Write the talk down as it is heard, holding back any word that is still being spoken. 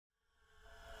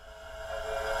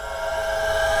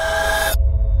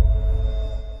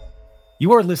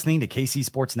You are listening to KC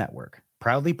Sports Network,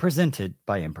 proudly presented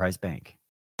by Emprise Bank.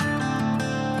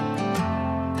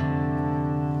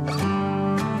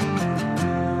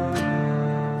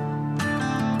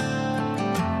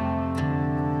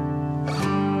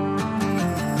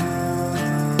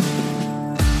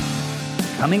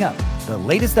 Coming up, the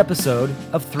latest episode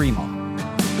of Three Mall.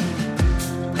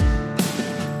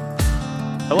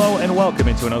 Hello and welcome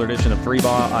into another edition of Three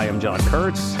Ball. I am John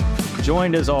Kurtz,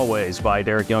 joined as always by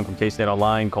Derek Young from K-State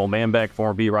Online, Cole Manbeck,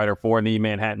 former beat writer for the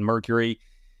Manhattan Mercury.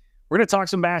 We're going to talk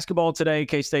some basketball today.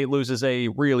 K-State loses a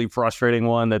really frustrating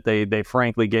one that they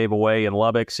frankly gave away in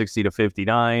Lubbock,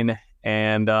 60-59,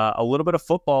 and a little bit of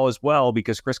football as well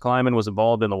because Chris Klieman was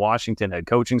involved in the Washington head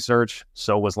coaching search.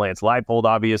 So was Lance Leipold,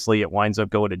 obviously. It winds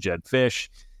up going to Jedd Fisch.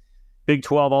 Big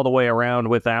 12 all the way around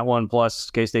with that one.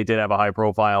 Plus, K-State did have a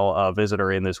high-profile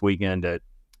visitor in this weekend at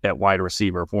wide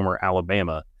receiver, former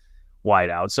Alabama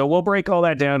wideout. So we'll break all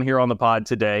that down here on the pod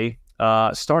today,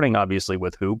 starting obviously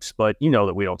with hoops. But you know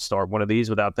that we don't start one of these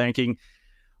without thanking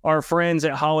our friends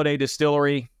at Holiday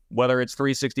Distillery. Whether it's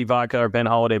 360 vodka or Ben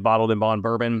Holiday bottled in bond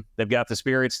bourbon, they've got the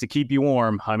spirits to keep you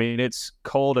warm. I mean, it's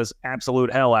cold as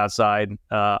absolute hell outside.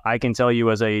 I can tell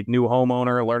you as a new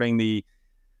homeowner learning the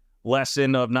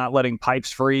lesson of not letting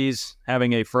pipes freeze,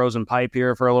 having a frozen pipe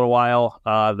here for a little while,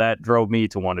 that drove me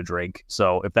to want to drink.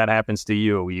 So if that happens to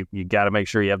you, you got to make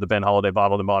sure you have the Ben Holiday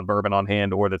bottled in bond bourbon on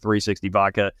hand or the 360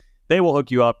 vodka. They will hook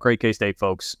you up. Great K-State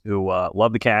folks who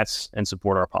love the Cats and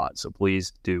support our pod. So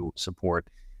please do support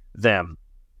them.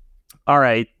 All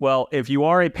right. Well, if you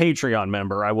are a Patreon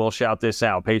member, I will shout this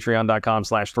out.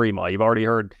 Patreon.com/3mall. You've already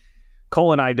heard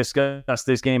Cole and I discussed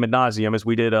this game ad nauseum as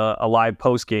we did a live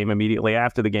post game immediately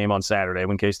after the game on Saturday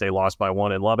when K-State lost by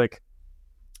 1 in Lubbock.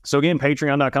 So again,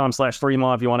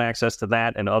 patreon.com/3mall if you want access to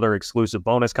that and other exclusive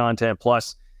bonus content,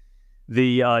 plus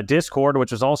the Discord,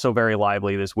 which is also very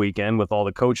lively this weekend with all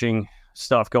the coaching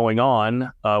stuff going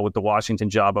on with the Washington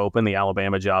job open, the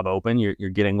Alabama job open. You're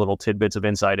getting little tidbits of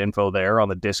inside info there on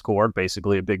the Discord,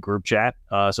 basically a big group chat.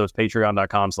 So it's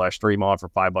patreon.com/3mall for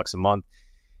 $5 a month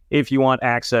if you want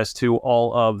access to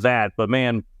all of that. But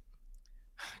man,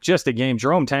 just a game.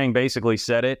 Jerome Tang basically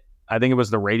said it. I think it was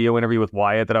the radio interview with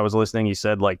Wyatt that I was listening. He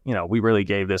said, we really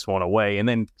gave this one away, and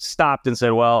then stopped and said,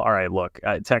 well, all right, look,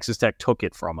 Texas Tech took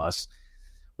it from us.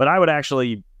 But I would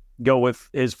actually go with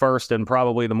his first and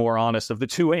probably the more honest of the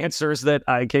two answers that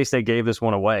K-State gave this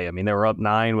one away. I mean, they were up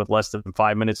 9 with less than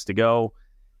 5 minutes to go.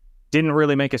 Didn't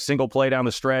really make a single play down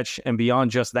the stretch. And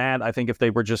beyond just that, I think if they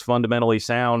were just fundamentally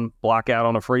sound, block out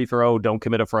on a free throw, don't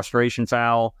commit a frustration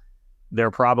foul,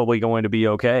 they're probably going to be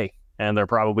okay. And they're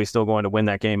probably still going to win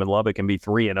that game in Lubbock and be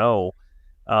 3-0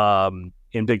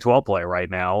 in Big 12 play right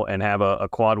now and have a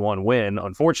quad one win.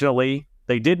 Unfortunately,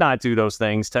 they did not do those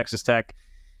things. Texas Tech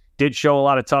did show a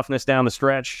lot of toughness down the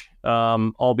stretch,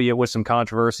 albeit with some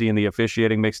controversy and the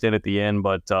officiating mixed in at the end.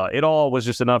 But it all was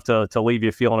just enough to leave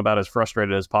you feeling about as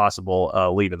frustrated as possible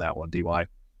leaving that one, DY.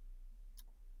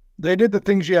 They did the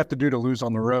things you have to do to lose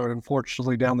on the road,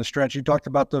 unfortunately, down the stretch. You talked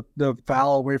about the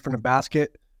foul away from the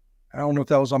basket. I don't know if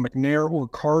that was on McNair or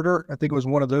Carter. I think it was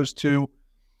one of those two.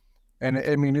 And,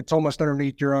 I mean, it's almost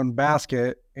underneath your own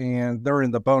basket, and they're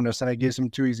in the bonus, and it gives them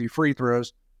 2 easy free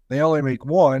throws. They only make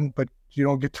 1, but you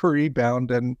don't get to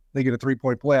rebound, and they get a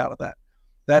 3-point play out of that.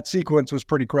 That sequence was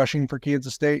pretty crushing for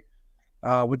Kansas State.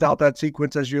 Without that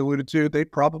sequence, as you alluded to, they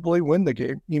probably win the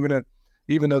game, even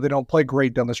though they don't play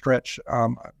great down the stretch. I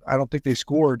don't think they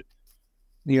scored,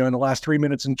 in the last 3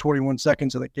 minutes and 21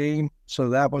 seconds of the game, so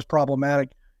that was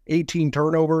problematic. 18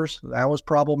 turnovers, that was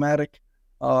problematic,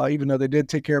 even though they did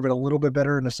take care of it a little bit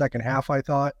better in the second half, I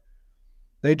thought.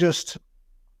 They just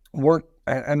weren't.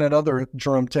 And another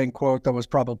Jerome Tang quote that was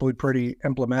probably pretty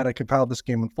emblematic of how this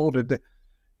game unfolded.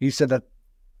 He said that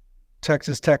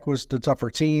Texas Tech was the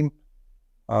tougher team.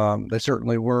 They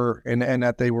certainly were, and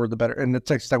that they were the better, and that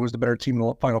Texas Tech was the better team in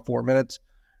the final 4 minutes,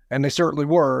 and they certainly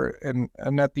were. And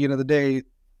at the end of the day,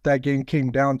 that game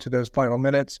came down to those final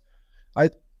minutes.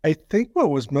 I think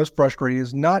what was most frustrating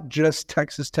is not just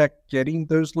Texas Tech getting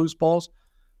those loose balls,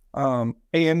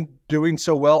 and doing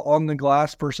so well on the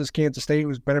glass versus Kansas State,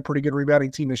 who's been a pretty good rebounding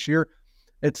team this year.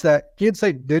 It's that Kansas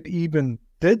State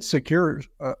did secure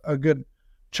a good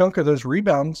chunk of those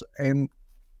rebounds, and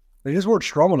they just weren't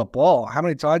strong on the ball. How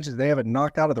many times did they have it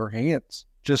knocked out of their hands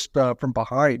just from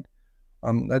behind?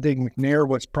 I think McNair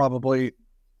was probably,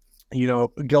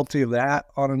 guilty of that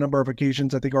on a number of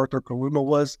occasions. I think Arthur Kaluma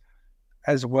was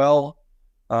as well.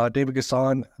 David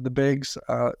Gasson, the bigs.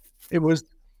 It was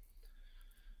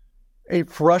a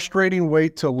frustrating way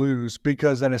to lose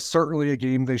because that is certainly a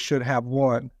game they should have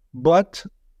won. But,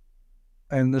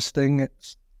 and this thing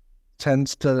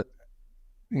tends to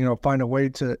find a way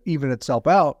to even itself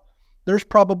out, there's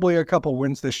probably a couple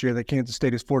wins this year that Kansas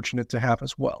State is fortunate to have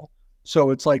as well.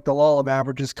 So it's like the law of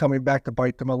averages coming back to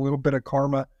bite them. A little bit of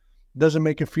karma doesn't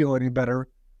make it feel any better.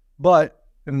 But,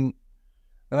 and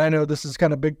I know this is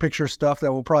kind of big picture stuff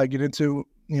that we'll probably get into,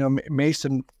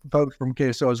 Mason, folks from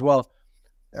KSO as well,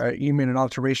 you made an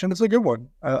observation. It's a good one.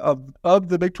 Of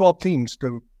the Big 12 teams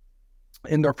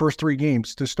in their first 3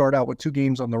 games to start out with 2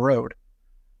 games on the road,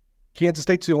 Kansas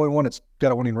State's the only one that's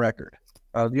got a winning record.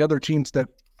 The other teams that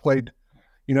played,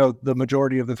 the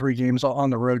majority of the 3 games on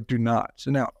the road do not.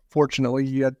 So now, fortunately,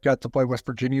 you got to play West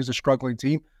Virginia as a struggling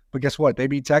team. But guess what? They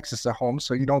beat Texas at home,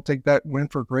 so you don't take that win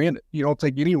for granted. You don't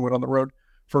take any win on the road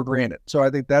for granted. So I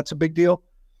think that's a big deal.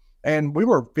 And we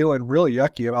were feeling really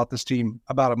yucky about this team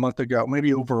about a month ago,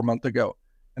 maybe over a month ago.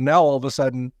 And now all of a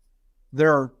sudden,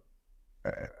 they're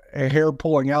a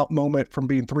hair-pulling out moment from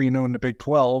being 3-0 in the Big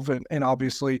 12. And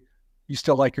obviously, you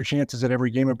still like your chances at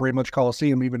every game at Braden Munch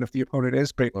Coliseum, even if the opponent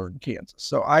is Baylor in Kansas.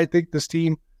 So I think this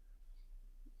team,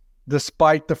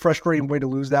 despite the frustrating way to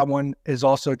lose that one, is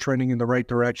also trending in the right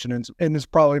direction and is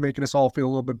probably making us all feel a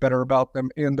little bit better about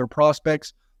them and their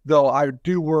prospects. Though I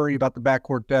do worry about the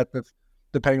backcourt depth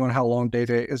depending on how long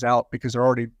Day-Day is out, because they're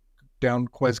already down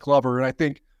Quez Glover. And I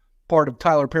think part of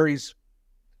Tyler Perry's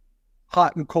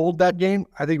hot and cold that game,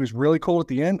 I think he was really cold at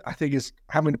the end, I think is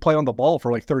having to play on the ball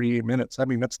for like 38 minutes. I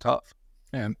mean, that's tough.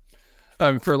 And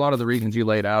for a lot of the reasons you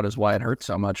laid out is why it hurt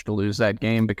so much to lose that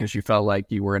game, because you felt like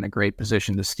you were in a great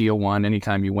position to steal one.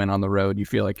 Anytime you went on the road, you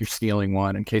feel like you're stealing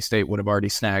one. And K-State would have already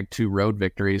snagged 2 road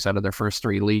victories out of their first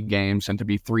 3 league games. And to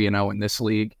be 3-0 in this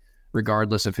league,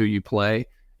 regardless of who you play,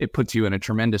 it puts you in a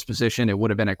tremendous position. It would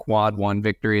have been a quad 1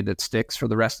 victory that sticks for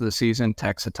the rest of the season.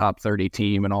 Tech's a top 30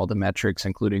 team in all the metrics,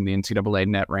 including the NCAA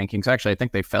net rankings. Actually, I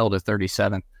think they fell to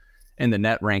 37th in the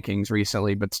net rankings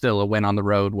recently, but still a win on the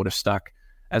road would have stuck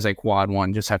as a quad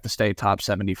 1. Just have to stay top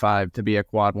 75 to be a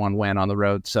quad 1 win on the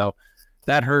road. So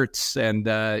that hurts. And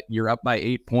you're up by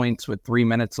 8 points with 3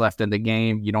 minutes left in the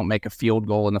game. You don't make a field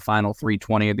goal in the final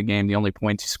 3:20 of the game. The only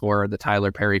points you score are the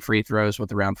Tyler Perry free throws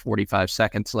with around 45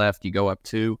 seconds left. You go up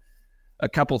 2. A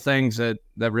couple things that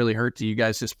really hurt you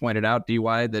guys just pointed out,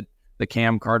 DY, that the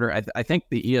Cam Carter, I think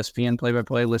the ESPN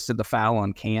play-by-play listed the foul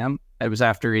on Cam. It was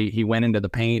after he went into the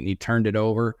paint and he turned it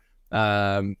over.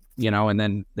 And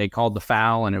then they called the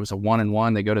foul and it was a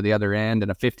 1-and-1. They go to the other end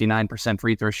and a 59%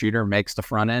 free throw shooter makes the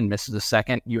front end, misses the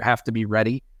second. You have to be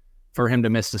ready for him to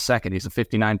miss the second. He's a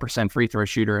 59% free throw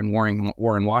shooter in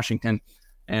Warren, Washington.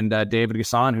 And David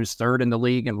Gasson, who's 3rd in the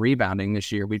league in rebounding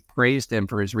this year, we praised him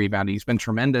for his rebounding. He's been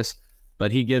tremendous,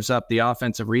 but he gives up the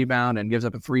offensive rebound and gives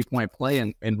up a 3-point play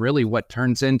and really what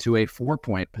turns into a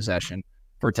 4-point possession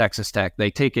for Texas Tech. They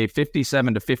take a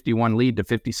 57-51 lead to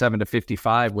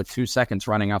 57-55 with 2 seconds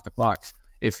running off the clock.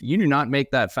 If you do not make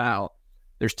that foul,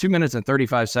 there's 2 minutes and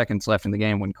 35 seconds left in the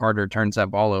game when Carter turns that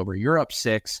ball over. You're up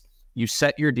 6. You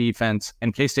set your defense,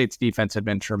 and K-State's defense had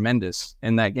been tremendous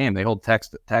in that game. They hold Tech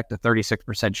to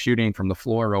 36% shooting from the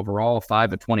floor overall,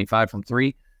 5-25 from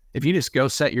 3. If you just go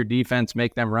set your defense,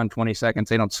 make them run 20 seconds,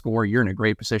 they don't score, you're in a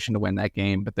great position to win that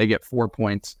game. But they get 4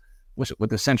 points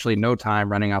with essentially no time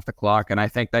running off the clock. And I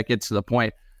think that gets to the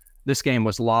point. This game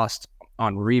was lost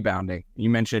on rebounding. You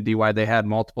mentioned, DY, they had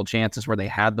multiple chances where they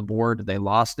had the board. They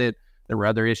lost it. There were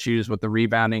other issues with the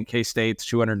rebounding. K-State's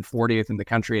 240th in the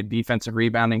country in defensive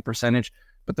rebounding percentage,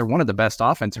 but they're one of the best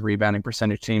offensive rebounding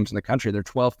percentage teams in the country. They're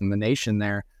 12th in the nation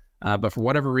there. But for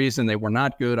whatever reason, they were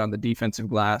not good on the defensive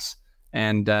glass.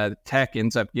 And Tech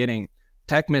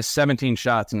missed 17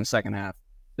 shots in the second half.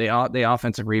 They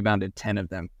offensive rebounded 10 of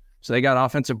them. So they got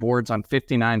offensive boards on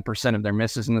 59% of their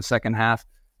misses in the second half.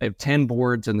 They have 10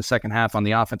 boards in the second half on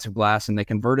the offensive glass, and they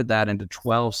converted that into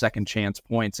 12 second chance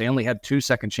points. They only had 2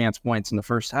 second chance points in the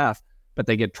first half, but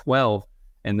they get 12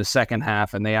 in the second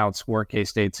half, and they outscore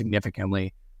K-State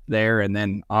significantly there. And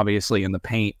then obviously in the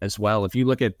paint as well. If you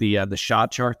look at the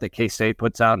shot chart that K-State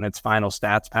puts out in its final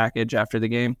stats package after the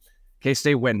game,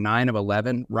 K-State went 9 of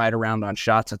 11 right around on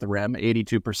shots at the rim,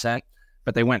 82%.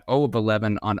 But they went 0 of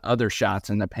 11 on other shots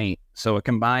in the paint. So a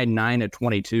combined 9 of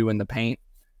 22 in the paint.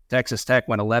 Texas Tech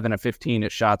went 11 of 15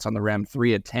 at shots on the rim,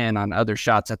 3 of 10 on other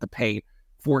shots at the paint,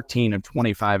 14 of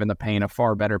 25 in the paint, a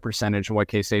far better percentage of what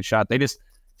K-State shot.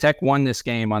 Tech won this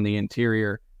game on the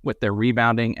interior with their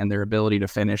rebounding and their ability to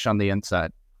finish on the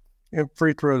inside. And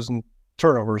free throws and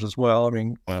turnovers as well. I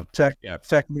mean, Tech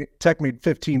made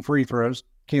 15 free throws.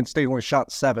 Kansas State only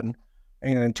shot 7,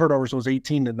 and turnovers was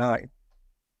 18-9.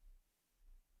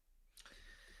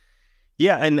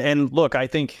 Yeah, and look, I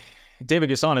think David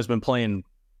Gasson has been playing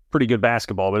pretty good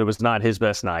basketball, but it was not his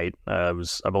best night. It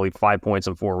was, I believe, 5 points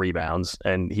and 4 rebounds,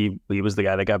 and he was the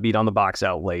guy that got beat on the box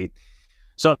out late.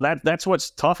 So that's what's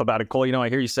tough about it, Cole. I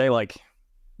hear you say like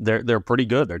they're pretty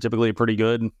good. They're typically pretty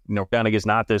good. Organic is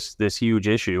not this huge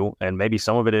issue, and maybe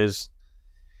some of it is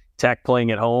Tech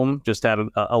playing at home just had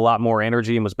a lot more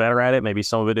energy and was better at it. Maybe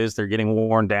some of it is they're getting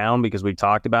worn down because we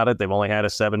talked about it. They've only had a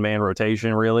 7-man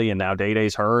rotation really, and now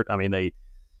Day-Day's hurt. I mean, they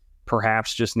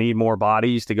perhaps just need more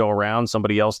bodies to go around,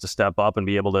 somebody else to step up and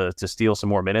be able to steal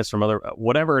some more minutes from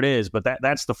whatever it is. But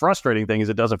that's the frustrating thing, is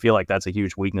it doesn't feel like that's a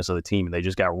huge weakness of the team. And they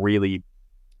just got really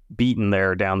beaten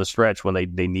there down the stretch when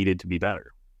they needed to be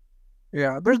better.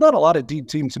 Yeah, there's not a lot of deep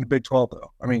teams in the Big 12,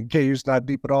 though. I mean, KU's not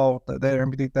deep at all. I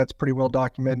think that's pretty well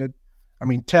documented. I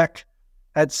mean, Tech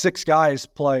had 6 guys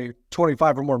play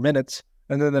 25 or more minutes,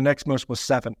 and then the next most was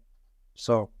 7.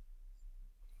 So,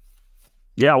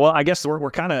 yeah, well, I guess we're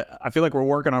kind of, I feel like we're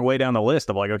working our way down the list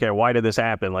of like, okay, why did this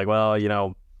happen? Like,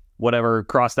 well, whatever,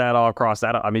 cross that off.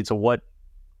 I mean, so what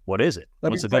is it?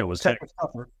 What's the thing? Was Tech was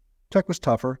tougher. Tech was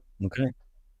tougher. Okay.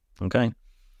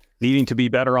 Needing to be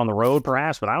better on the road,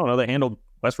 perhaps, but I don't know. They handled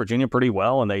West Virginia pretty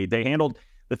well, and they handled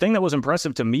the thing that was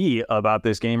impressive to me about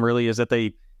this game. Really, is that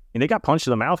they got punched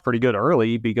in the mouth pretty good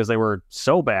early because they were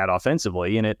so bad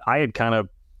offensively, and I had kind of,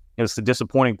 it's the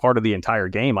disappointing part of the entire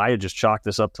game. I had just chalked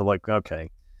this up to like, okay,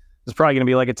 it's probably going to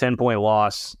be like a 10-point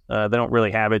loss. They don't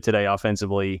really have it today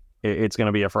offensively. It's going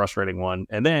to be a frustrating one,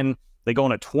 and then they go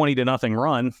on a 20-0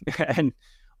 run, and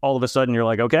all of a sudden you're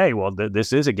like, okay, well,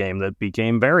 this is a game that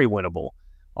became very winnable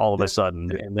all of a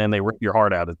sudden, and then they rip your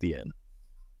heart out at the end.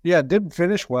 Yeah, it didn't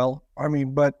finish well. I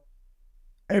mean,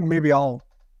 and maybe I'll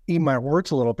eat my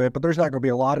words a little bit, but there's not going to be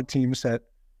a lot of teams that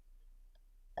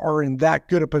are in that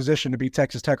good a position to beat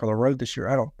Texas Tech on the road this year,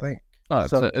 I don't think. Oh,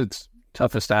 it's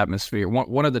toughest atmosphere.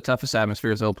 One of the toughest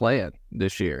atmospheres they'll play in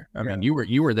this year. I mean, you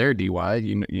were there, DY.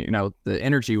 You know the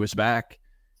energy was back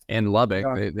in Lubbock.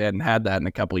 Yeah. They hadn't had that in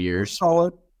a couple of years.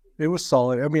 It was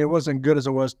solid. I mean, it wasn't good as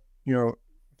it was, a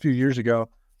few years ago.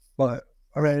 But,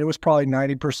 I mean, it was probably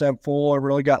 90% full. It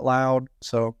really got loud.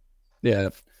 So, yeah.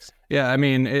 I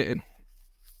mean,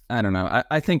 I don't know.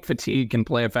 I think fatigue can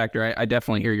play a factor. I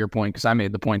definitely hear your point, because I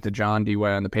made the point to John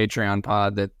D-Way on the Patreon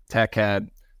pod that Tech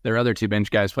had their other 2 bench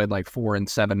guys played like 4 and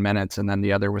 7 minutes, and then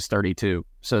the other was 32.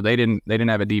 So they didn't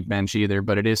have a deep bench either.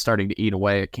 But it is starting to eat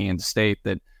away at Kansas State.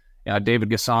 That David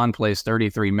Gasson plays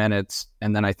 33 minutes,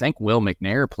 and then I think Will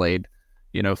McNair played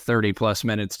 30 plus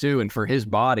minutes too. And for his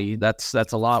body, that's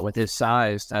a lot with his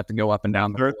size to have to go up and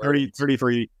down the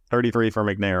 33 for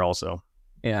McNair also.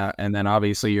 Yeah. And then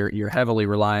obviously you're heavily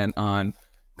reliant on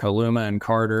Kaluma and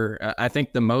Carter. I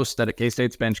think the most that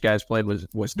K-State's bench guys played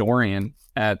was Dorian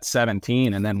at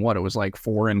 17. And then it was like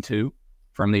 4 and 2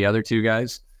 from the other 2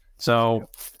 guys. So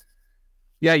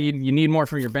yeah, you need more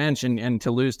from your bench, and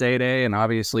to lose Day-Day and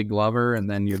obviously Glover, and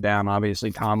then you're down obviously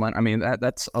Tomlin. I mean,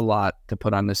 that's a lot to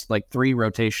put on this, like 3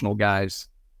 rotational guys,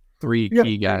 3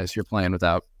 key guys you're playing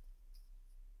without.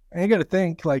 And you got to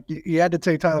think, like, you had to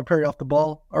take Tyler Perry off the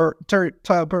ball, or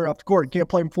Tyler Perry off the court. You can't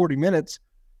play him 40 minutes.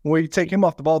 When you take him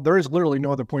off the ball, there is literally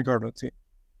no other point guard on the team.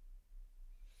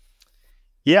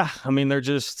 Yeah, I mean, they're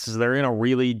in a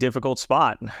really difficult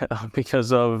spot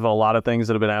because of a lot of things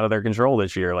that have been out of their control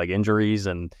this year, like injuries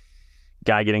and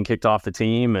guy getting kicked off the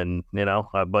team, and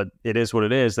but it is what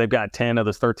it is. They've got 10 of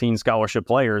the 13 scholarship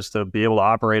players to be able to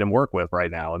operate and work with right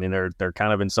now. I mean, they're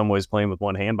kind of in some ways playing with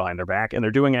one hand behind their back, and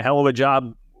they're doing a hell of a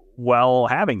job while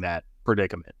having that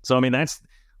predicament. So, I mean, that's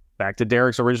back to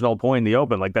Derek's original point in the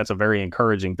open. Like, that's a very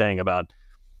encouraging thing about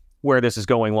where this is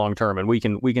going long term, and we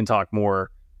can talk more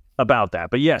about that.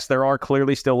 But yes, there are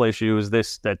clearly still issues.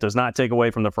 That does not take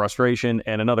away from the frustration.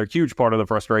 And another huge part of the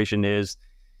frustration is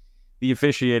the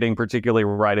officiating, particularly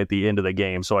right at the end of the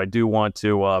game. So I do want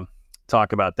to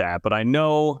talk about that. But I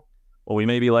know, we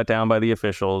may be let down by the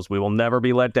officials. We will never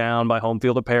be let down by Home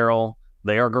Field Apparel.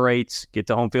 They are great. Get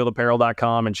to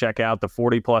homefieldapparel.com and check out the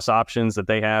 40-plus options that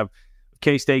they have.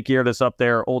 K-State gear that's up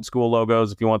there, old school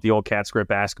logos. If you want the old Cat Script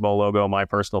basketball logo, my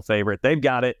personal favorite, they've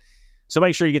got it. So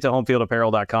make sure you get to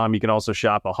homefieldapparel.com. You can also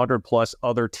shop 100-plus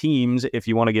other teams if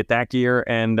you want to get that gear.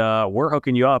 And we're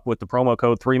hooking you up with the promo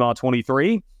code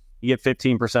 3MAW23. You get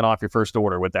 15% off your first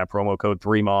order with that promo code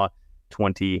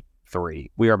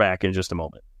 3MAW23. We are back in just a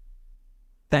moment.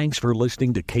 Thanks for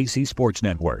listening to KC Sports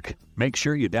Network. Make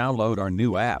sure you download our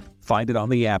new app. Find it on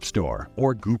the App Store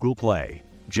or Google Play.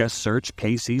 Just search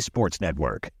KC Sports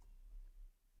Network.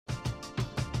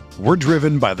 We're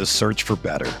driven by the search for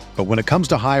better. But when it comes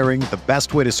to hiring, the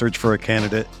best way to search for a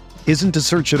candidate isn't to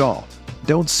search at all.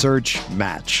 Don't search,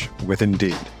 match with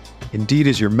Indeed. Indeed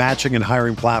is your matching and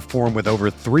hiring platform with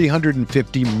over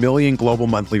 350 million global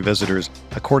monthly visitors,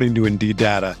 according to Indeed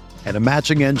data, and a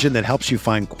matching engine that helps you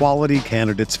find quality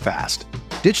candidates fast.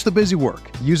 Ditch the busy work.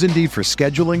 Use Indeed for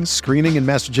scheduling, screening, and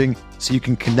messaging so you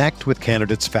can connect with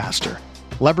candidates faster.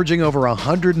 Leveraging over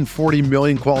 140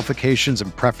 million qualifications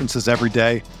and preferences every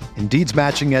day, Indeed's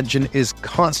matching engine is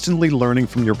constantly learning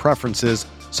from your preferences,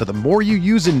 so the more you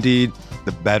use Indeed,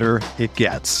 the better it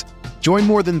gets. Join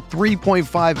more than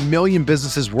 3.5 million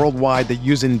businesses worldwide that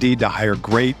use Indeed to hire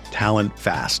great talent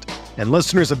fast. And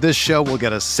listeners of this show will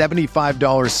get a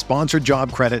 $75 sponsored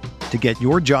job credit to get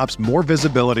your jobs more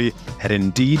visibility at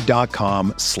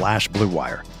Indeed.com/Blue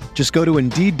Wire. Just go to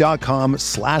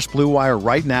Indeed.com/Blue Wire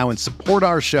right now and support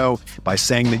our show by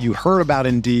saying that you heard about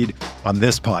Indeed on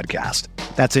this podcast.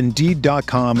 That's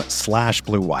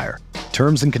Indeed.com/Blue Wire.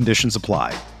 Terms and conditions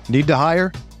apply. Need to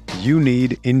hire? You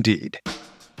need Indeed.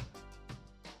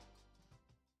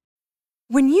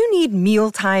 When you need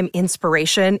mealtime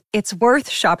inspiration, it's worth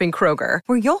shopping Kroger,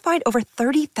 where you'll find over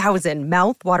 30,000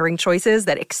 mouth-watering choices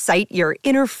that excite your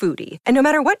inner foodie. And no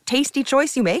matter what tasty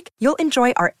choice you make, you'll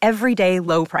enjoy our everyday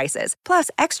low prices, plus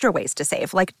extra ways to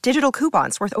save, like digital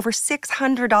coupons worth over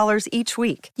 $600 each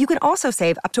week. You can also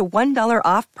save up to $1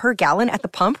 off per gallon at the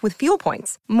pump with fuel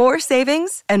points. More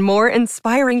savings and more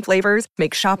inspiring flavors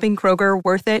make shopping Kroger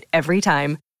worth it every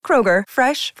time. Kroger,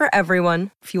 fresh for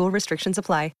everyone. Fuel restrictions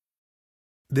apply.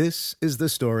 This is the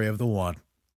story of the one.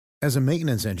 As a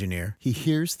maintenance engineer, he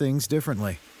hears things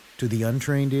differently. To the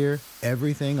untrained ear,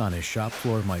 everything on his shop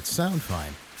floor might sound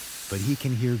fine, but he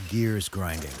can hear gears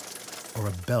grinding or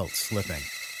a belt slipping.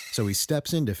 So he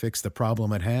steps in to fix the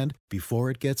problem at hand before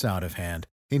it gets out of hand.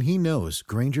 And he knows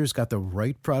Grainger's got the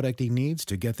right product he needs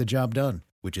to get the job done,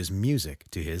 which is music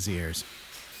to his ears.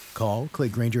 Call,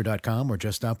 click Grainger.com, or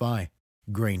just stop by.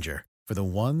 Grainger, for the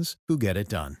ones who get it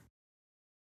done.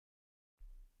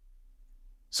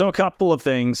 So a couple of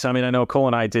things. I mean, I know Cole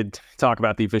and I did talk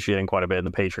about the officiating quite a bit in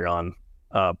the Patreon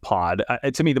pod.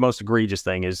 To me, the most egregious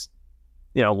thing is,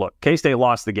 look, K-State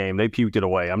lost the game. They puked it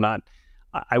away.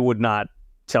 I would not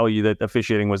tell you that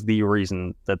officiating was the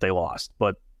reason that they lost,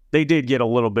 but they did get a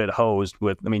little bit hosed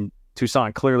with,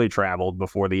 Toussaint clearly traveled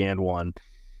before the and one.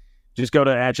 Just go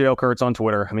to @JLKurtz on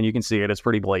Twitter. You can see it. It's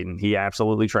pretty blatant. He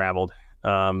absolutely traveled.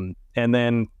 And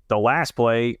then the last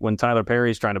play, when Tyler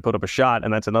Perry's trying to put up a shot,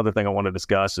 and that's another thing I want to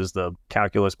discuss, is the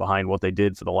calculus behind what they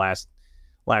did for the last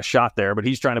shot there. But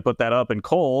he's trying to put that up. And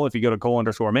Cole, if you go to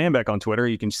Cole_Manbeck on Twitter,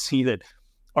 you can see that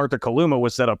Arthur Kaluma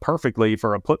was set up perfectly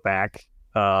for a putback,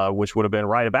 which would have been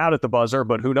right about at the buzzer.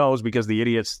 But who knows, because the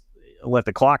idiots let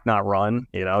the clock not run,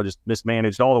 just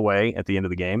mismanaged all the way at the end of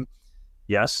the game.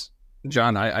 Yes?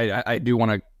 John, I do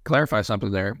want to clarify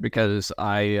something there, because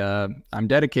I'm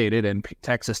dedicated, and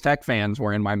Texas Tech fans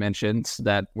were in my mentions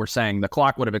that were saying the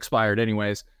clock would have expired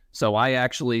anyways. So I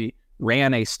actually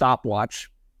ran a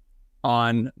stopwatch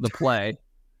on the play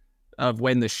of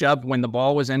when the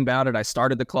ball was inbounded. I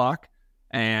started the clock,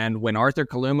 and when Arthur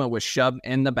Kaluma was shoved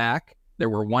in the back, there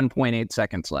were 1.8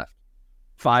 seconds left.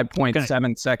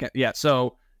 5.7 seconds. Yeah.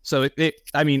 So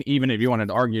even if you wanted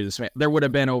to argue this, there would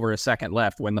have been over a second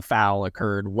left when the foul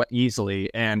occurred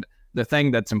easily. And the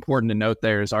thing that's important to note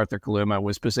there is Arthur Kaluma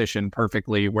was positioned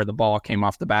perfectly where the ball came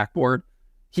off the backboard.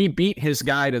 He beat his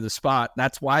guy to the spot.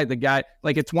 That's why the guy,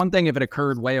 it's one thing if it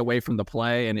occurred way away from the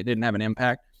play and it didn't have an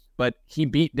impact, but he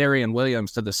beat Darian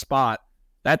Williams to the spot.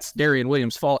 That's Darian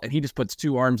Williams' fault. And he just puts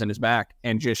two arms in his back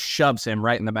and just shoves him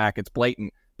right in the back. It's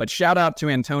blatant. But shout out to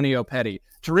Antonio Petty,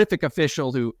 terrific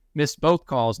official who missed both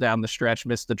calls down the stretch,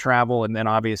 missed the travel, and then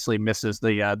obviously misses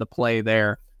the play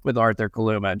there with Arthur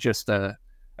Kaluma. Just a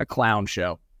clown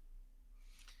show.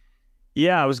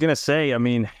 Yeah, I was going to say,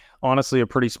 honestly, a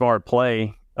pretty smart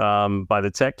play by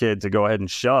the Tech kid to go ahead and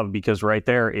shove, because right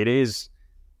there, it is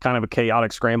kind of a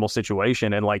chaotic scramble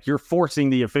situation. And you're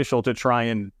forcing the official to try,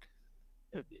 and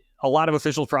a lot of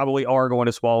officials probably are going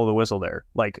to swallow the whistle there.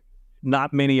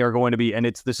 Not many are going to be, and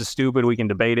this is stupid. We can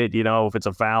debate it. If it's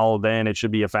a foul, then it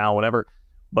should be a foul, whatever.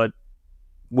 But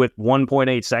with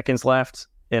 1.8 seconds left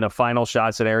in a final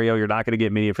shot scenario, you're not going to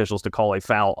get many officials to call a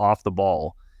foul off the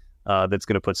ball that's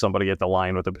going to put somebody at the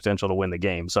line with the potential to win the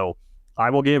game. So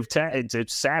I will give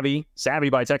it's savvy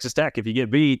by Texas Tech. If you get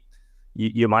beat,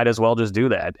 you might as well just do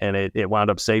that. And it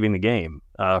wound up saving the game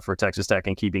for Texas Tech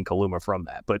and keeping Kaluma from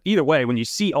that. But either way, when you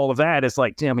see all of that, it's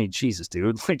Jesus,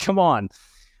 dude, come on.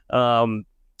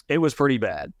 It was pretty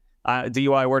bad.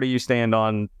 DUI, where do you stand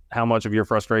on how much of your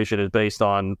frustration is based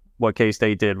on what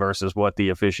K-State did versus what the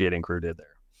officiating crew did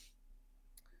there?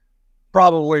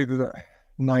 Probably the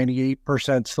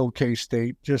 98% still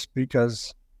K-State, just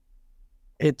because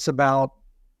it's about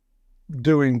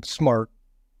doing smart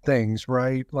things,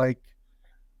 right?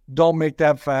 Don't make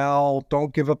that foul.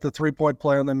 Don't give up the 3-point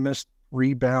play on the missed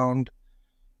rebound.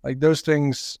 Those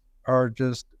things are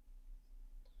just,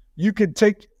 you could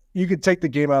take the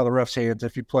game out of the ref's hands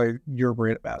if you play your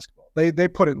brand of basketball. They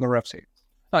put it in the ref's hands.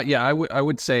 Yeah, I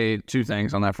would say two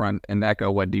things on that front and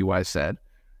echo what DY said.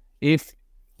 If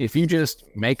you just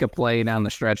make a play down the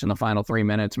stretch in the final 3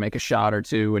 minutes, make a shot or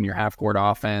two in your half-court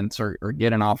offense or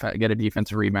get a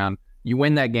defensive rebound, you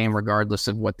win that game regardless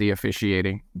of what the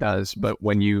officiating does. But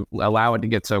when you allow it to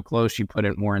get so close, you put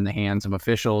it more in the hands of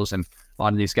officials, and a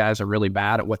lot of these guys are really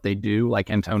bad at what they do, like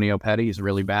Antonio Petty is a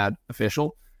really bad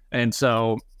official. And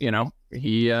so,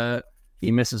 he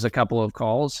misses a couple of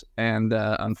calls, and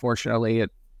unfortunately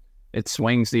it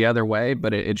swings the other way,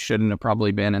 but it shouldn't have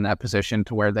probably been in that position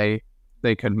to where they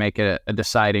could make a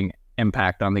deciding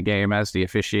impact on the game as the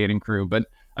officiating crew. But,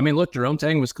 I mean, look, Jerome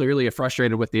Tang was clearly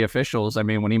frustrated with the officials. I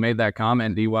mean, when he made that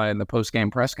comment, DY, in the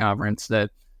post-game press conference that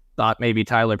thought maybe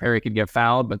Tyler Perry could get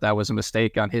fouled, but that was a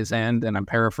mistake on his end, and I'm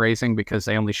paraphrasing because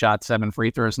they only shot 7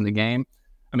 free throws in the game.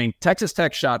 I mean, Texas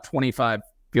Tech shot 25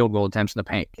 field goal attempts in the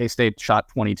paint. K-State shot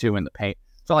 22 in the paint.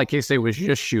 It's not like K-State was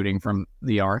just shooting from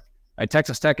the arc.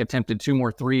 Texas Tech attempted 2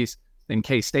 more threes than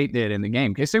K-State did in the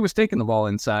game. K-State was taking the ball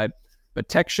inside, but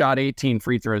Tech shot 18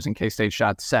 free throws and K-State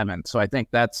shot 7. So I think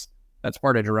that's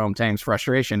part of Jerome Tang's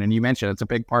frustration. And you mentioned it's a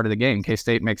big part of the game.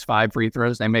 K-State makes 5 free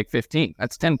throws, they make 15.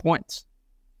 That's 10 points.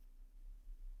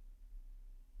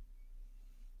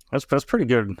 That's pretty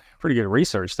good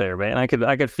research there, man. I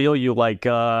could feel you like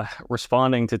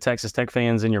responding to Texas Tech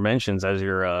fans in your mentions as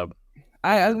you're.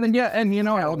 I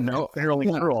don't know. Barely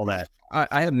through all that.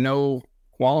 I have no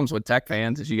qualms with Tech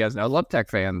fans, as you guys know. I love Tech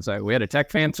fans. We had a Tech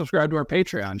fan subscribe to our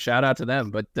Patreon. Shout out to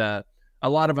them. But a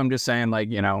lot of them just saying like,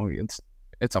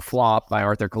 it's a flop by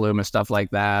Arthur Kaluma, stuff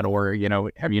like that, or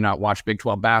have you not watched Big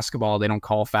 12 basketball? They don't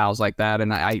call fouls like that.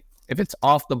 And if it's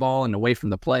off the ball and away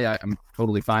from the play, I'm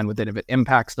totally fine with it. If it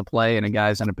impacts the play and a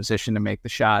guy's in a position to make the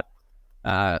shot,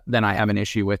 then I have an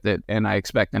issue with it, and I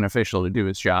expect an official to do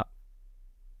his job.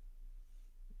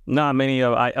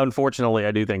 Unfortunately,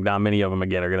 I do think not many of them,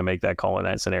 again, are going to make that call in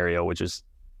that scenario, it's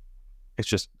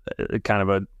just kind of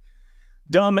a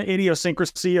dumb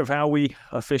idiosyncrasy of how we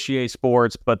officiate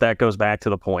sports. But that goes back to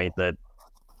the point that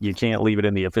you can't leave it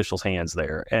in the officials' hands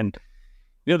there. And,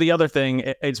 the other thing,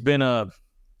 it's been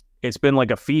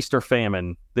like a feast or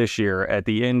famine this year at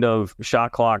the end of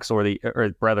shot clocks or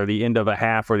rather the end of a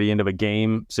half or the end of a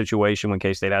game situation when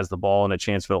K-State has the ball and a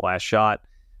chance for the last shot.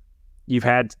 You've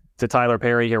had the Tyler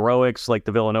Perry heroics like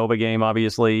the Villanova game,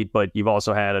 obviously, but you've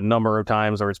also had a number of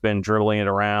times where it's been dribbling it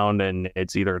around and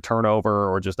it's either a turnover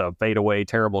or just a fadeaway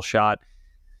terrible shot.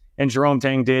 And Jerome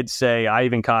Tang did say, I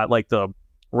even caught like the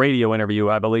radio interview,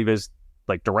 I believe his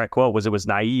like direct quote was, it was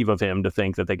naive of him to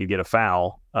think that they could get a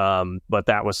foul. But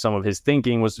that was some of his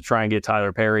thinking, was to try and get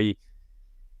Tyler Perry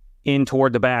in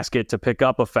toward the basket to pick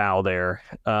up a foul there.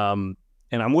 And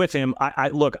I'm with him. I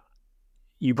look,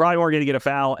 you probably weren't going to get a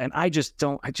foul, and I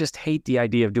just hate the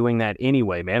idea of doing that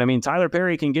anyway, man. I mean, Tyler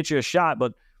Perry can get you a shot,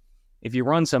 but if you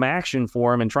run some action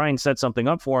for him and try and set something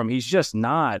up for him, he's just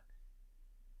not.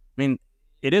 I mean,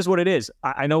 it is what it is.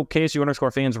 I know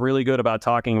KSU_ fans really good about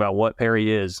talking about what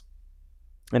Perry is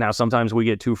and how sometimes we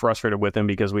get too frustrated with him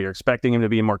because we are expecting him to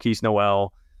be Marquise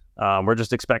Noel. We're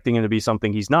just expecting him to be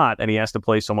something he's not, and he has to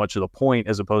play so much of the point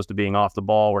as opposed to being off the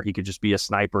ball where he could just be a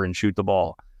sniper and shoot the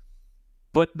ball.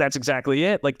 But that's exactly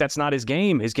it. Like, that's not his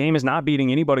game. His game is not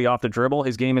beating anybody off the dribble.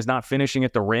 His game is not finishing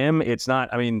at the rim. It's not,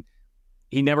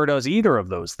 he never does either of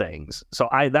those things. So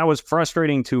that was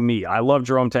frustrating to me. I love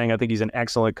Jerome Tang. I think he's an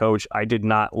excellent coach. I did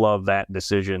not love that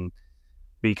decision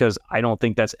because I don't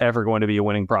think that's ever going to be a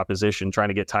winning proposition, trying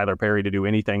to get Tyler Perry to do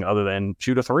anything other than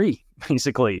shoot a 3,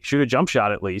 basically. Shoot a jump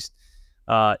shot at least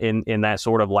in that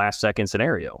sort of last second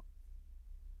scenario.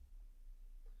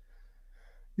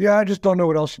 Yeah, I just don't know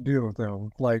what else to do though.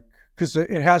 Like, because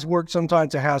it has worked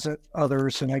sometimes, it hasn't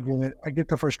others, and I get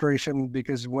the frustration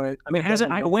because when has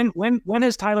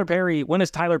Tyler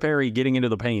Perry getting into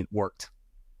the paint worked?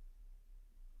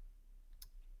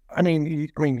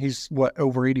 He's what,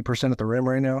 over 80% at the rim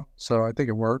right now, so I think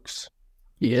it works.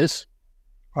 He is.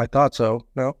 I thought so.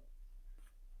 No,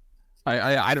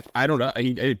 I don't know.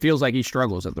 It feels like he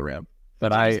struggles at the rim,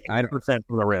 but I 80%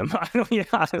 from the rim.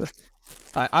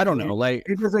 I don't know. Like,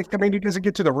 he doesn't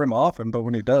get to the rim often, but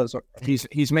when he does,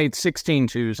 he's made 16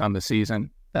 twos on the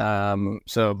season.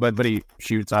 But he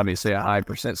shoots obviously a high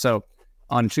percent. So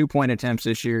on 2-point attempts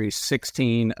this year, he's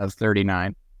 16 of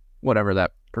 39, whatever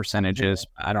that percentage is.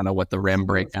 I don't know what the rim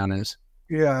breakdown is.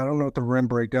 Yeah, I don't know what the rim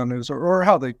breakdown is or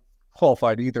how they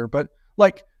qualified either. But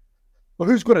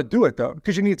who's going to do it though?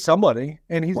 Because you need somebody,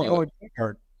 and he's the only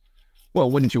guard.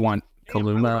 Well, wouldn't you want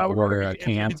Kaluma or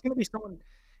Cam? If it's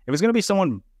going to be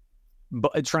someone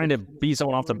trying to beat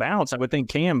someone off the bounce. I would think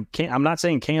Cam. I'm not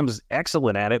saying Cam's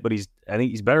excellent at it, but I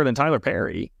think he's better than Tyler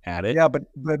Perry at it. Yeah,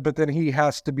 but then he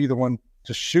has to be the one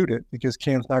to shoot it because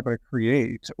Cam's not going to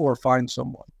create or find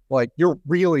someone. Like, you're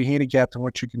really handicapped in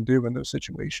what you can do in those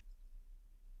situations.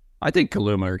 I think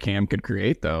Kaluma or Cam could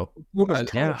create, though.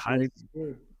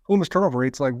 Kaluma's turnover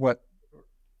rate's like what?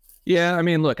 Yeah, I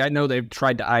mean, look, I know they've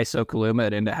tried to ISO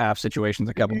Kaluma into half situations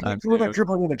a couple times. If you're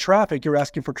dribbling into traffic, you're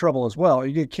asking for trouble as well.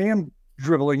 You get Cam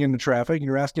dribbling into traffic, and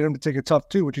you're asking him to take a tough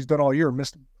two, which he's done all year,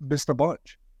 missed a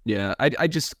bunch. Yeah, I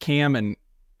just Cam and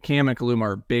Kaluma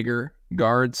are bigger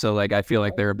guards, so like I feel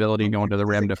like their ability going to the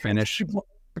rim to finish.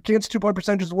 Cam's 2-point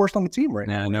percentage is the worst on the team right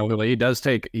now. No,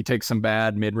 he takes some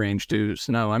bad mid-range twos.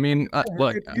 No, I mean,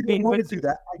 look, you don't want to do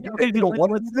that. You don't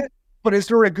want to do that. But is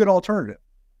there a good alternative?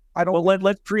 I don't. Well,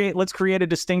 let's create a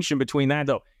distinction between that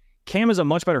though. Cam is a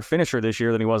much better finisher this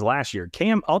year than he was last year.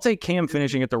 I'll take Cam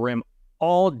finishing at the rim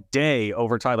all day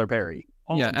over Tyler Perry.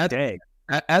 All day.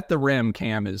 At the rim,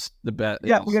 Cam is the best.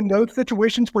 Yeah, in those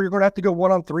situations where you're going to have to go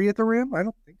 1-on-3 at the rim, I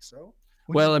don't think so.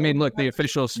 Well, I mean, look, the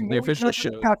officials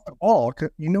showed pass the ball.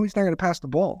 He's not going to pass the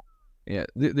ball. Yeah,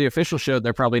 the officials showed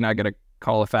they're probably not going to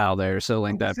call a foul there. So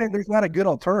like that, there's not a good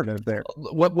alternative there.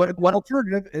 What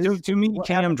alternative is to me?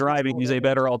 Cam driving is a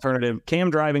better alternative. Cam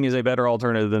driving is a better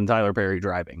alternative than Tyler Perry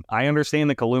driving. I understand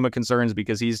the Kaluma concerns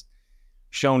because he's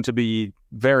shown to be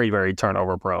very, very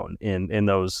turnover prone in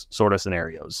those sort of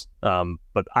scenarios.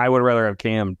 But I would rather have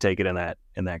Cam take it in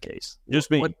that case.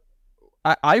 Just me.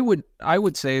 I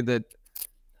would say that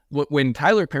when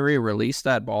Tyler Perry released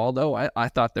that ball, though, I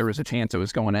thought there was a chance it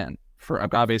was going in.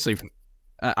 Obviously,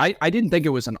 I didn't think it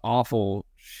was an awful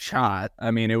shot.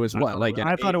 I mean, it was I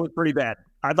thought it was pretty bad.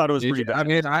 I thought it was pretty bad. I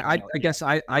mean, I guess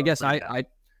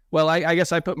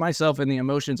I put myself in the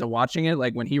emotions of watching it.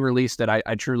 Like when he released it,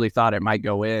 I truly thought it might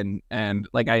go in, and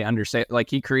like I understand,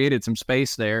 like he created some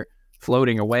space there,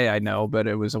 floating away. I know, but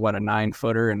it was a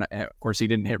 9-footer, and of course he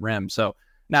didn't hit rim. So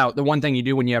now the one thing you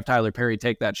do when you have Tyler Perry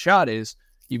take that shot is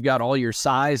you've got all your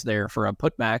size there for a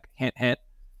putback. Hint.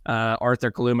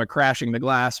 Arthur Kaluma crashing the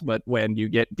glass, but when you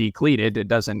get decleated, it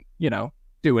doesn't,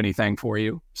 do anything for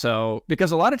you. So,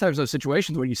 because a lot of times those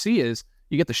situations what you see is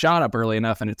you get the shot up early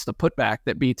enough and it's the putback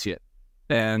that beats you.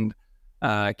 And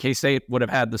K-State would have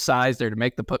had the size there to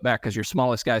make the putback because your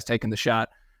smallest guy's taking the shot.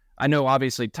 I know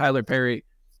obviously Tyler Perry,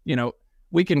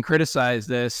 we can criticize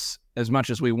this as much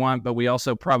as we want, but we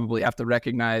also probably have to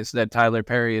recognize that Tyler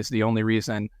Perry is the only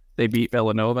reason they beat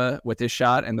Villanova with his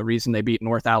shot and the reason they beat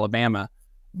North Alabama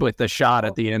with the shot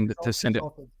at the end to send it.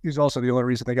 He's also the only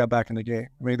reason they got back in the game.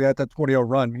 I mean, that 20-0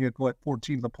 run, he had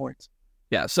 14 of the points.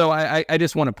 Yeah, so I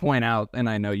just want to point out, and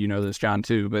I know you know this, John,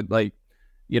 too, but they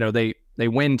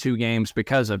win 2 games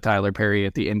because of Tyler Perry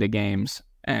at the end of games,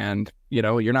 and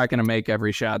you're not going to make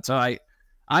every shot. So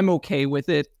I'm okay with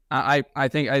it. I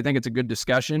think it's a good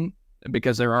discussion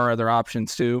because there are other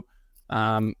options too.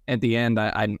 At the end,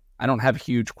 I don't have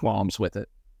huge qualms with it.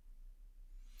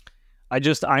 It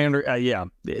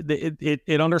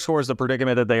underscores the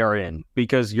predicament that they are in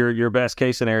because your best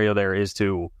case scenario there is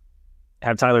to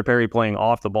have Tyler Perry playing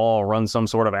off the ball, run some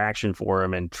sort of action for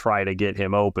him and try to get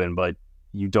him open, but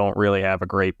you don't really have a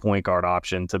great point guard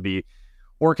option to be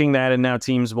working that. And now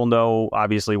teams will know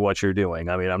obviously what you're doing.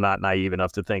 I mean, I'm not naive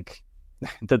enough to think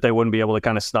that they wouldn't be able to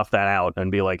kind of snuff that out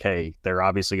and be like, hey, they're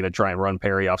obviously going to try and run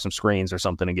Perry off some screens or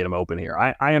something and get him open here.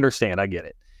 I understand. I get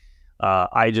it.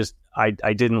 I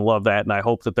didn't love that, and I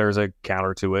hope that there's a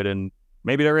counter to it. And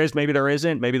maybe there is, maybe there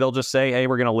isn't. Maybe they'll just say, hey,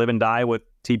 we're going to live and die with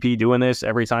TP doing this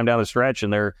every time down the stretch,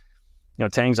 and they're,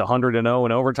 Tang's 100-0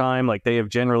 in overtime. Like, they have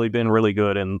generally been really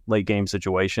good in late game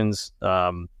situations,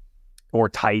 or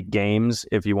tight games,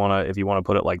 if you want to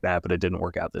put it like that. But it didn't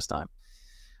work out this time.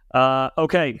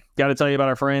 Okay, got to tell you about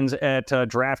our friends at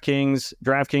DraftKings.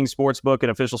 DraftKings Sportsbook, an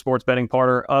official sports betting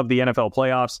partner of the NFL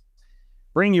playoffs.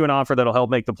 Bring you an offer that'll help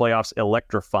make the playoffs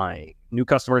electrifying. New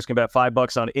customers can bet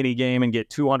 $5 on any game and get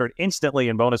 $200 instantly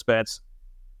in bonus bets.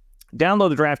 Download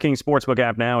the DraftKings Sportsbook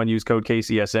app now and use code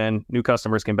KCSN. New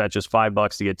customers can bet just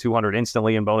 $5 to get $200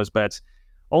 instantly in bonus bets.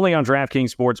 Only on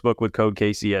DraftKings Sportsbook with code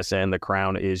KCSN. The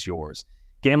crown is yours.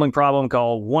 Gambling problem?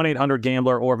 Call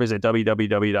 1-800-GAMBLER or visit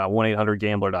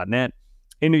www.1800gambler.net.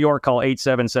 In New York, call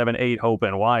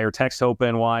 877-8-HOPE-NY or text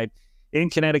HOPE-NY. In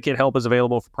Connecticut, help is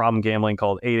available for problem gambling.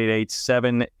 Call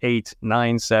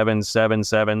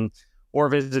 888-7897-7777 or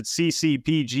visit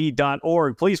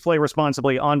ccpg.org. Please play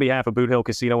responsibly on behalf of Boot Hill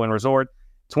Casino and Resort.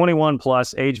 21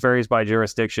 plus, age varies by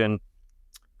jurisdiction.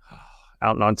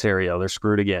 Out in Ontario, they're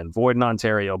screwed again. Void in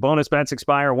Ontario. Bonus bets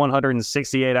expire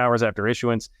 168 hours after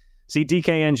issuance. See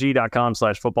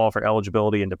dkng.com/football for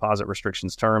eligibility and deposit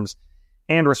restrictions, terms,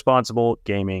 and responsible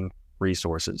gaming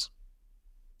resources.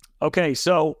 Okay,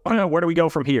 so where do we go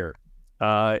from here?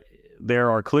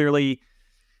 There are clearly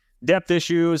depth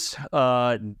issues.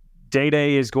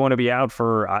 Day is going to be out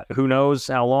for who knows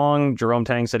how long. Jerome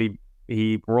Tang said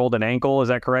he rolled an ankle. Is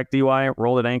that correct, DY?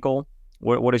 Rolled an ankle?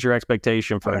 What is your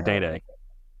expectation for Day?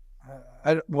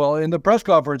 Well, in the press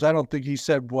conference, I don't think he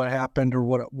said what happened or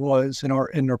what it was in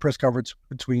our press conference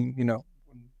between,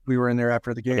 we were in there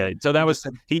after the game. Okay, so that was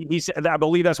he said. I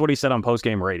believe that's what he said on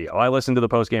post-game radio. I listened to the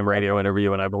post-game radio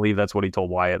interview, and I believe that's what he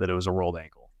told Wyatt, that it was a rolled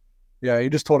ankle. Yeah, he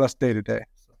just told us day to day.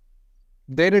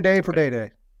 Day to day for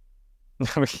day.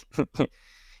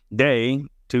 Day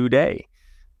to day.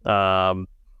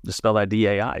 Just spell that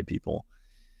DAI, people.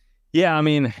 Yeah, I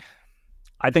mean,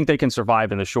 I think they can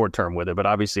survive in the short term with it, but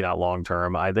obviously not long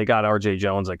term. They got RJ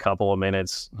Jones a couple of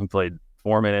minutes. He played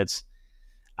 4 minutes.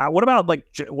 What about,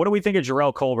 what do we think of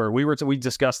Jarrell Colbert? We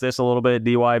discussed this a little bit,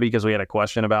 DY, because we had a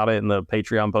question about it in the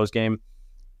Patreon postgame.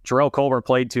 Jarrell Colbert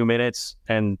played 2 minutes,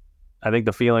 and I think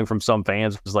the feeling from some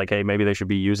fans was like, hey, maybe they should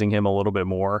be using him a little bit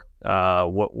more.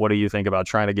 What do you think about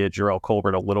trying to get Jarrell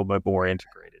Colbert a little bit more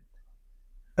integrated?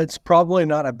 It's probably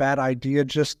not a bad idea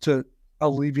just to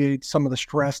alleviate some of the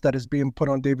stress that is being put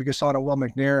on David Gasson and Will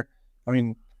McNair. I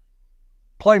mean,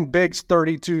 playing bigs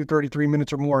 32, 33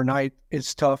 minutes or more a night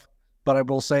is tough. But I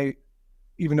will say,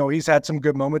 even though he's had some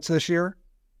good moments this year,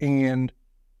 and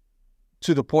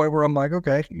to the point where I'm like,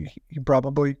 okay, he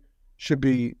probably should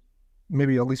be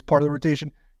maybe at least part of the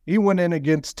rotation. He went in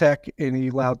against Tech and he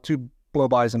allowed 2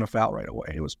 blow-bys and a foul right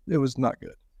away. It was not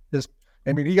good.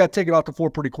 He got taken off the floor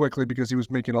pretty quickly because he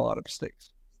was making a lot of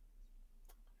mistakes.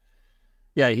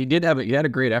 Yeah, he had a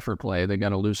great effort play. They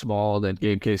got a loose ball that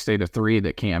gave K-State a 3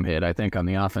 that Cam hit, I think, on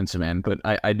the offensive end. But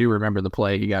I do remember the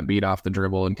play. He got beat off the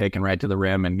dribble and taken right to the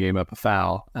rim and gave up a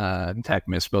foul. Tech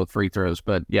missed both free throws.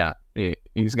 But yeah,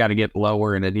 he's got to get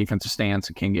lower in a defensive stance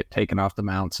and can get taken off the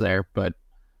mounts there. But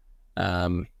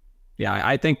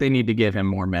I think they need to give him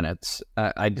more minutes.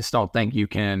 I just don't think you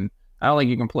can. I don't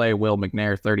think you can play Will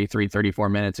McNair 33, 34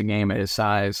 minutes a game at his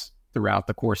size throughout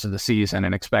the course of the season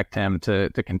and expect him to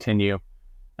continue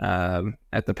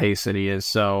at the pace that he is.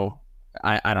 So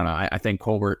I don't know. I think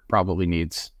Colbert probably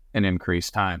needs an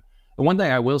increased time. The one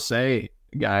thing I will say,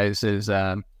 guys, is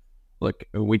look,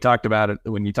 we talked about it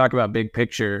when you talk about big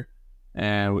picture,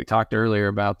 and we talked earlier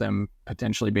about them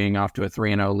potentially being off to a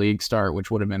 3-0 league start,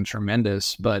 which would have been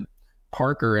tremendous. But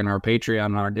Parker in our Patreon,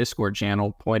 on our Discord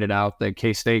channel, pointed out that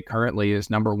K-State currently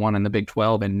is number 1 in the Big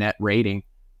 12 in net rating.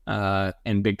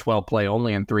 In Big 12 play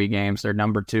only in 3 games. They're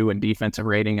number 2 in defensive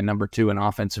rating and number 2 in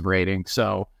offensive rating.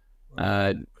 So,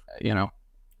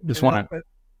 just want to.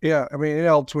 Yeah, I mean, it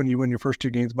helps when you win your first 2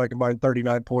 games by combined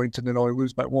 39 points and then only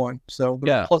lose by 1. So,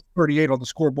 yeah, plus 38 on the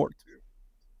scoreboard too.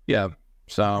 Yeah.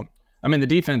 So, I mean, the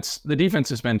defense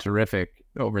has been terrific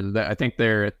over the. I think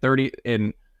they're at 30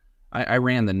 in. I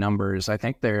ran the numbers. I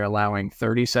think they're allowing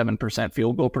 37%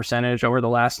 field goal percentage over the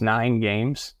last 9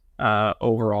 games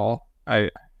overall.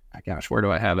 Gosh, where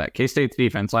do I have that? K-State's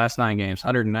defense, last 9 games,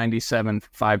 197,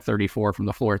 534 from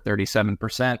the floor,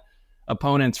 37%.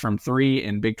 Opponents from 3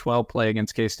 in Big 12 play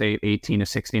against K-State, 18 to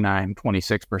 69,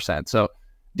 26%. So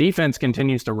defense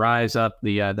continues to rise up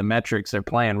the metrics. They're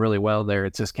playing really well there.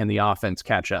 It's just, can the offense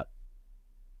catch up?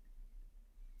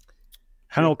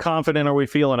 How confident are we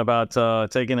feeling about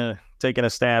taking a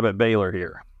stab at Baylor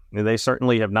here? I mean, they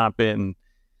certainly have not been.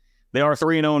 They are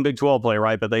 3-0 in Big 12 play,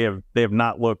 right? But they have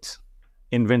not looked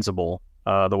invincible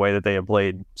the way that they have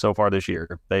played so far this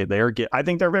year. They are. I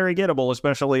think they're very gettable,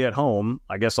 especially at home.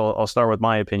 I guess I'll start with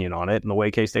my opinion on it. And the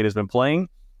way K-State has been playing,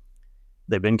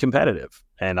 they've been competitive,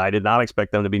 and I did not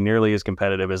expect them to be nearly as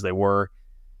competitive as they were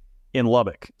in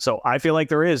Lubbock. So I feel like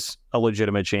there is a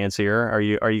legitimate chance here. Are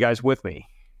you guys with me?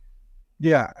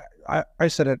 Yeah, I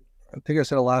said it. I think I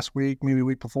said it last week, maybe the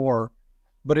week before.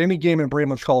 But any game in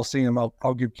Bramlage Coliseum,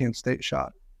 I'll give Kent State a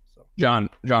shot. So. John,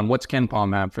 what's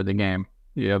KenPom have for the game?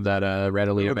 You have that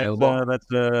readily available?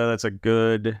 That's a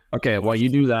good. Okay, while you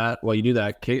do that,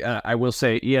 I will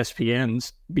say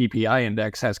ESPN's BPI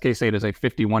index has K-State as a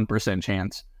 51%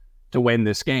 chance to win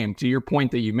this game. To your point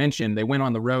that you mentioned, they went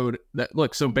on the road.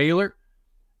 So Baylor,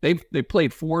 they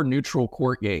played 4 neutral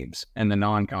court games in the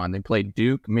non-con. They played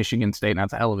Duke, Michigan State.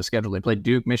 That's a hell of a schedule. They played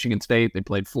Duke, Michigan State. They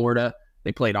played Florida.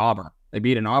 They played Auburn. They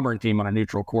beat an Auburn team on a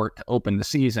neutral court to open the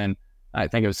season. I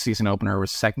think it was season opener. It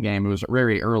was second game. It was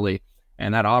very early.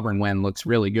 And that Auburn win looks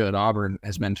really good. Auburn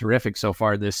has been terrific so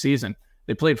far this season.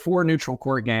 They played 4 neutral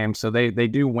court games, so they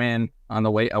do win on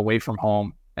the way away from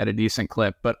home at a decent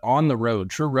clip. But on the road,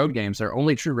 true road games, their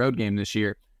only true road game this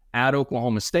year at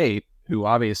Oklahoma State, who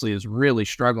obviously is really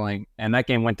struggling, and that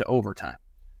game went to overtime.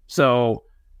 So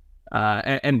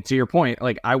And to your point,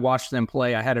 like I watched them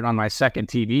play. I had it on my second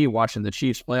TV watching the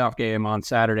Chiefs playoff game on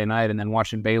Saturday night and then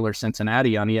watching Baylor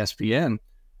Cincinnati on ESPN.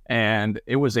 And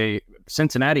it was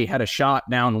Cincinnati had a shot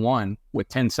down 1 with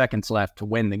 10 seconds left to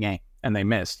win the game and they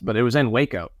missed, but it was in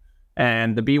Waco.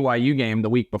 And the BYU game the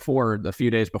week before, the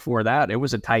few days before that, it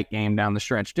was a tight game down the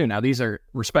stretch too. Now these are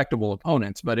respectable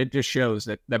opponents, but it just shows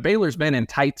that Baylor's been in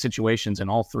tight situations in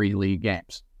all 3 league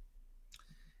games.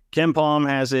 KenPom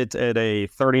has it at a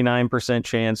 39%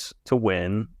 chance to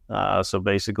win. So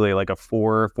basically like a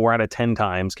 4 out of 10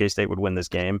 times K-State would win this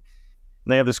game.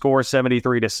 They have the score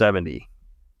 73-70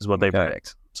 is what they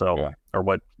predict. So, or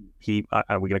what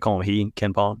are we going to call him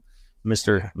KenPom?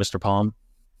 Mr. Palm?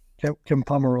 Kim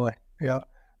Pomeroy. Yeah.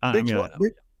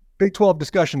 Big 12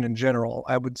 discussion in general,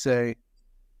 I would say.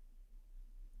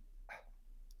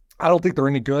 I don't think they're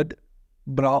any good,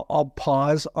 but I'll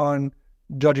pause on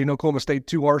judging Oklahoma State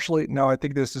too harshly. Now, I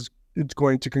think it's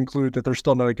going to conclude that they're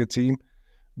still not a good team,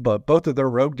 but both of their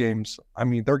road games, I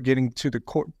mean, they're getting to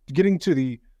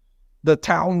the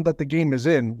town that the game is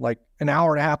in, like an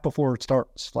hour and a half before it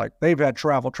starts. Like they've had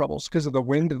travel troubles because of the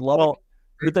wind and Lubbock.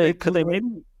 Well,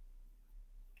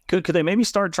 could they maybe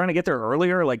start trying to get there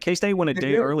earlier? Like K-State went a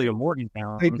day early to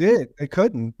Morgantown. They did. They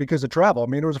couldn't because of travel. I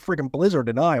mean, there was a freaking blizzard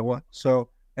in Iowa. So,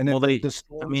 and then they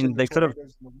could have.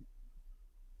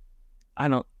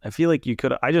 I feel like you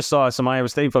could. I just saw some Iowa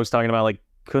State folks talking about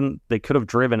they could have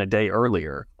driven a day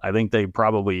earlier. I think they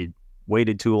probably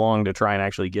waited too long to try and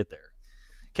actually get there.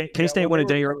 K-State went a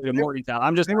day early to Morgantown. I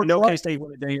know K-State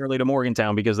went a day early to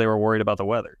Morgantown because they were worried about the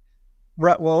weather.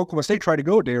 Right. Well, Oklahoma State tried to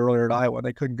go a day earlier to Iowa.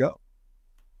 They couldn't go.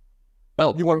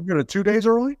 Well, you want to go to 2 days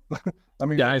early? I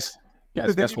mean, guys,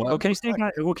 guess what? Well,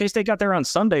 K-State got there on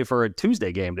Sunday for a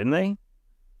Tuesday game, didn't they?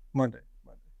 Monday.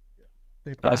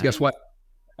 Yeah. Guys, guess what?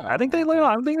 I think they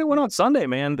went on Sunday,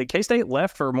 man. The K-State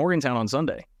left for Morgantown on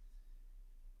Sunday.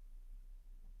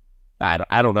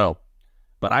 I don't know,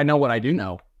 but I know what I do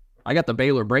know. I got the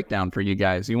Baylor breakdown for you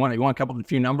guys. You want a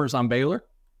few numbers on Baylor?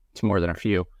 It's more than a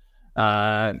few.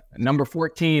 Number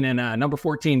 14 and number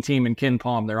 14 team in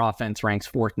KenPom, their offense ranks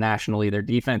 4th nationally. Their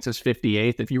defense is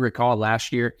 58th. If you recall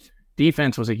last year,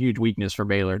 defense was a huge weakness for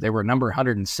Baylor. They were number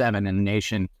 107 in the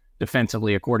nation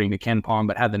defensively, according to KenPom,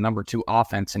 but had the number 2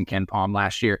 offense in KenPom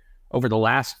last year. Over the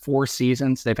last 4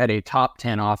 seasons, they've had a top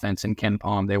 10 offense in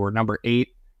KenPom. They were number 8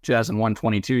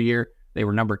 2001-22 year. They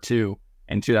were number 2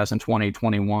 in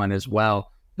 2020-21 as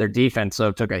well. Their defense,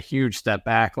 though, took a huge step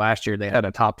back. Last year, they had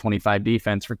a top 25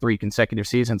 defense for 3 consecutive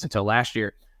seasons until last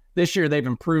year. This year, they've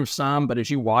improved some, but as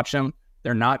you watch them,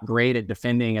 they're not great at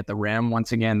defending at the rim.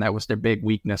 Once again, that was their big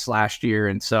weakness last year,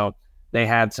 and so they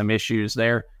had some issues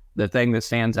there. The thing that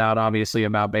stands out, obviously,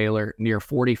 about Baylor, near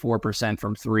 44%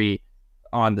 from 3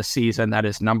 on the season. That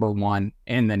is number 1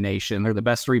 in the nation. They're the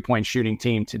best three-point shooting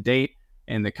team to date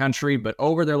in the country, but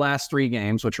over their last 3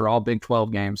 games, which are all Big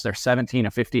 12 games, they're 17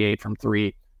 of 58 from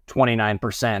 3,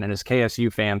 29%. And as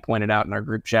KSU fan pointed out in our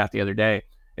group chat the other day,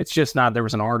 it's just not, there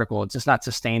was an article, it's just not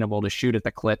sustainable to shoot at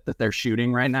the clip that they're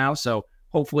shooting right now. So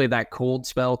hopefully that cold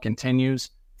spell continues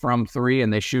from 3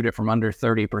 and they shoot it from under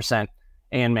 30%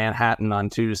 in Manhattan on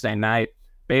Tuesday night.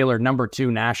 Baylor, number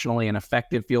 2 nationally in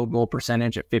effective field goal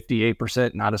percentage at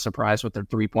 58%. Not a surprise with their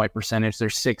 3-point percentage. They're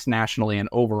 6th nationally in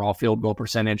overall field goal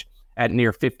percentage at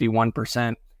near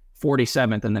 51%.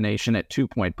 47th in the nation at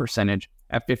 2-point percentage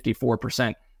at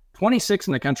 54%. 26th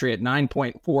in the country at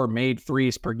 9.4 made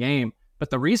threes per game. But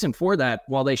the reason for that,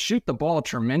 while they shoot the ball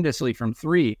tremendously from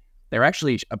 3, they're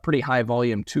actually a pretty high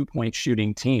volume 2-point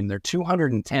shooting team. They're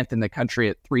 210th in the country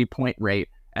at 3-point rate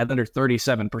at under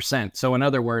 37%. So in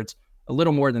other words, a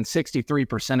little more than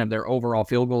 63% of their overall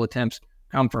field goal attempts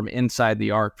come from inside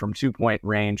the arc from 2-point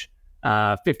range.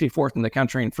 54th in the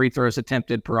country in free throws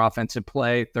attempted per offensive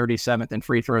play, 37th in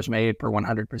free throws made per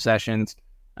 100 possessions.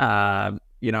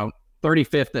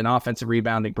 35th in offensive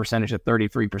rebounding percentage at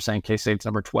 33%. K-State's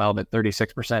number 12 at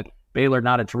 36%. Baylor,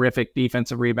 not a terrific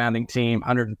defensive rebounding team,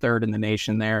 103rd in the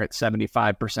nation there at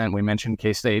 75%. We mentioned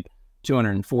K-State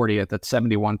 240th at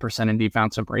 71% in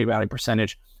defensive rebounding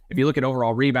percentage. If you look at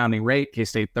overall rebounding rate,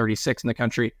 K-State 36th in the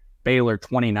country, Baylor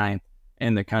 29th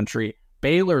in the country.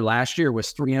 Baylor last year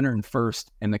was 301st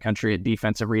in the country at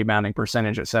defensive rebounding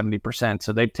percentage at 70%.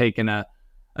 So they've taken a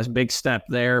big step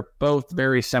there. Both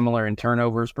very similar in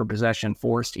turnovers per possession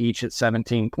forced, each at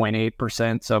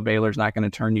 17.8%. So Baylor's not going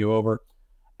to turn you over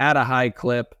at a high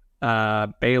clip.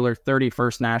 Baylor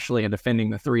 31st nationally in defending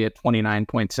the 3 at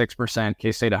 29.6%.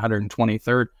 K-State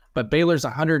 123rd. But Baylor's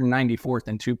 194th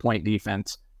in 2-point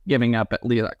defense, giving up at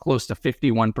least close to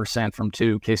 51% from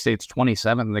 2. K-State's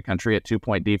 27th in the country at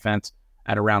 2-point defense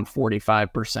at around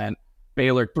 45%.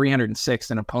 Baylor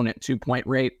 306th in opponent 2-point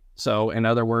rate So in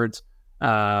other words,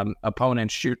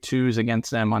 opponents shoot twos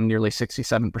against them on nearly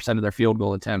 67% of their field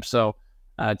goal attempts. So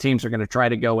teams are going to try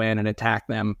to go in and attack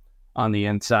them on the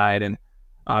inside. And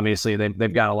obviously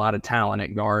they've got a lot of talent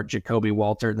at guard. Jacoby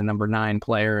Walter, the number 9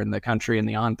 player in the country in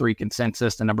the On3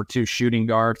 consensus, the number 2 shooting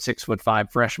guard,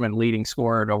 6'5" freshman, leading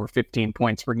scorer at over 15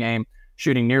 points per game,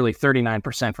 shooting nearly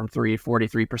 39% from three,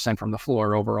 43% from the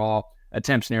floor overall,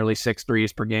 attempts nearly 6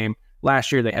 threes per game.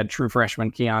 Last year, they had true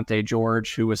freshman Keontae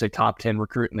George, who was a top 10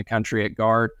 recruit in the country at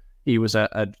guard. He was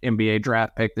a NBA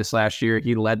draft pick this last year.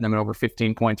 He led them at over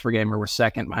 15 points per game, or was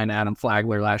second behind Adam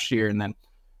Flagler last year. And then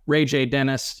Ray J.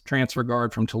 Dennis, transfer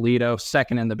guard from Toledo,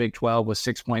 second in the Big 12 with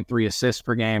 6.3 assists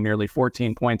per game, nearly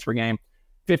 14 points per game,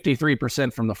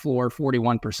 53% from the floor,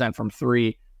 41% from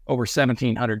three, over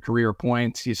 1,700 career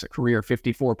points. He's a career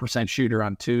 54% shooter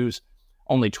on twos.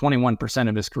 Only 21%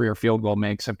 of his career field goal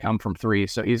makes have come from three,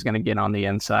 so he's going to get on the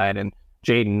inside. And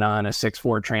Jaden Nunn, a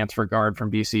 6'4" transfer guard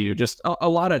from VCU. Just a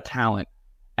lot of talent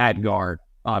at guard,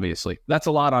 obviously. That's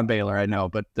a lot on Baylor, I know,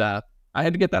 but I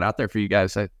had to get that out there for you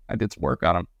guys. I did some work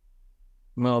on them.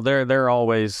 Well, they're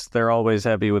always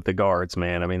heavy with the guards,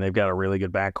 man. I mean, they've got a really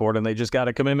good backcourt, and they just got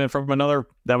a commitment from another.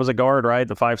 That was a guard, right?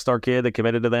 The 5-star kid that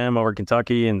committed to them over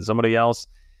Kentucky and somebody else.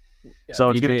 Yeah,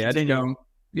 so VJ Edgecombe,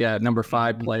 number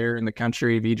 5 player in the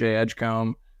country, VJ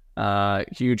Edgecombe.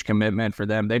 Huge commitment for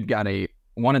them. They've got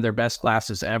one of their best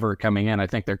classes ever coming in. I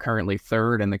think they're currently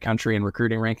 3rd in the country in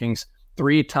recruiting rankings.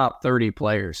 3 top 30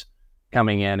 players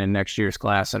coming in next year's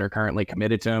class that are currently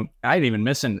committed to him. I didn't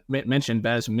even mention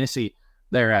Bez Missy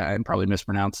there. I probably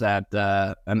mispronounced that.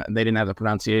 And they didn't have the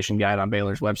pronunciation guide on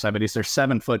Baylor's website, but he's their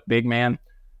 7-foot big man.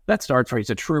 That starts where he's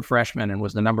a true freshman and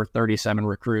was the number 37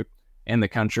 recruit in the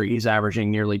country. He's averaging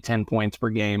nearly 10 points per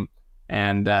game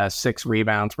and 6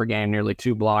 rebounds per game, nearly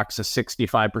 2 blocks, a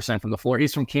 65% from the floor.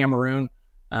 He's from Cameroon.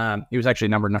 He was actually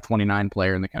number 29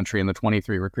 player in the country in the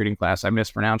 23 recruiting class. I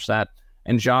mispronounced that.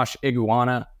 And Josh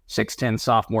Iguana, 6'10"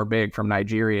 sophomore big from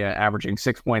Nigeria, averaging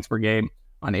 6 points per game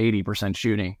on 80%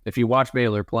 shooting. If you watch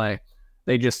Baylor play,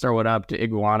 they just throw it up to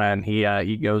Iguana, and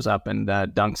he goes up and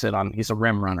dunks it on. He's a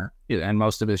rim runner, and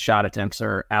most of his shot attempts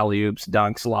are alley-oops,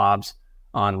 dunks, lobs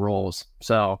on rolls.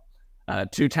 So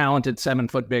 2 talented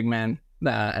 7-foot big men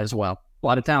as well. A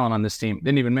lot of talent on this team.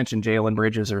 Didn't even mention Jalen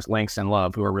Bridges or Langston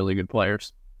Love, who are really good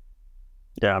players.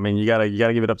 Yeah, I mean, you gotta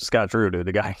give it up to Scott Drew, dude.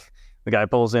 The guy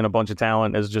pulls in a bunch of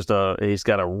talent. Is just he's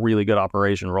got a really good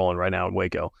operation rolling right now in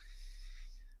Waco.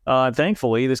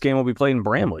 Thankfully, this game will be played in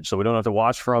Bramlage, so we don't have to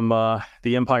watch from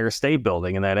the Empire State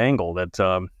Building in that angle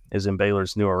that is in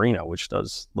Baylor's new arena, which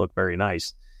does look very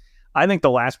nice. I think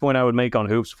the last point I would make on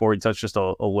hoops before we touch just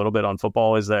a little bit on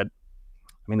football is that,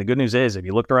 I mean, the good news is if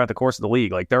you look throughout the course of the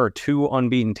league, like there are 2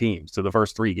 unbeaten teams to the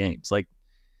first 3 games. Like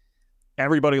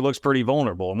everybody looks pretty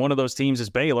vulnerable, and one of those teams is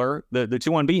Baylor. The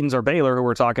 2 unbeatens are Baylor, who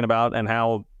we're talking about, and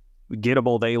how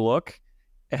gettable they look.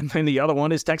 And then the other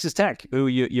one is Texas Tech, who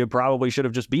you probably should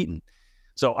have just beaten.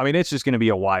 So, I mean, it's just going to be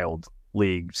a wild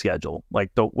league schedule.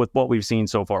 Like with what we've seen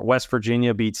so far, West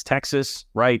Virginia beats Texas,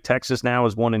 right? Texas now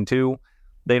is 1-2.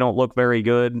 They don't look very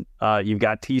good. You've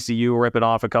got TCU ripping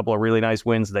off a couple of really nice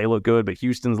wins. They look good, but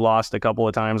Houston's lost a couple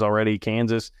of times already.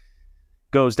 Kansas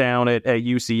goes down at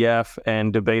UCF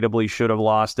and debatably should have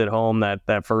lost at home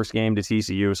that first game to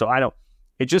TCU. So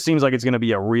it just seems like it's going to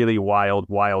be a really wild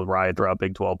ride throughout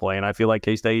Big 12 play. And I feel like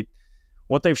K-State,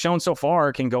 what they've shown so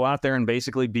far, can go out there and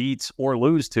basically beat or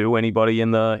lose to anybody in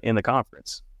the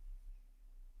conference.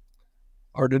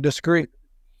 Hard to disagree.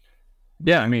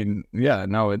 Yeah, I mean,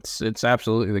 it's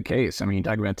absolutely the case. I mean, you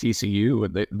talk about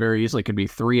TCU, they very easily could be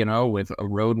 3-0 with a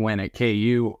road win at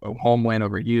KU, a home win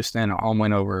over Houston, a home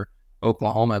win over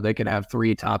Oklahoma. They could have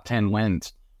 3 top 10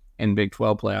 wins in Big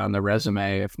 12 play on the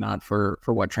resume, if not for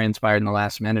what transpired in the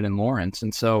last minute in Lawrence.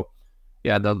 And so,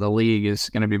 yeah, the league is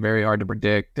going to be very hard to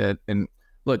predict. And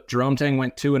look, Jerome Tang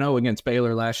went 2-0 against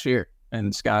Baylor last year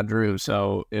and Scott Drew.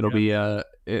 So it'll be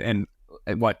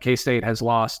K-State has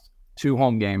lost 2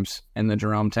 home games in the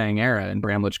Jerome Tang era in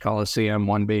Bramlage Coliseum,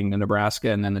 one being the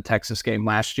Nebraska and then the Texas game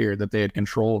last year that they had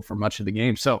controlled for much of the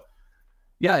game. So,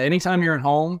 yeah, anytime you're at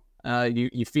home,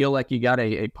 you feel like you got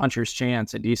a puncher's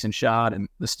chance, a decent shot, and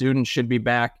the students should be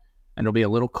back, and it'll be a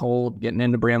little cold getting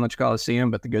into Bramlage Coliseum,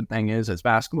 but the good thing is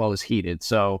basketball is heated,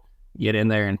 so get in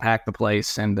there and pack the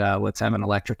place, and let's have an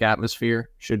electric atmosphere.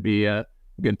 Should be a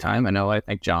good time. I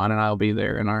think John and I will be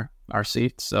there in our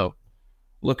seats, so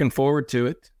looking forward to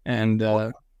it. And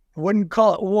I wouldn't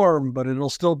call it warm, but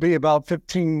it'll still be about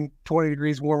 15, 20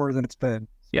 degrees warmer than it's been.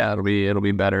 Yeah, it'll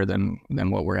be better than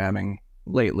what we're having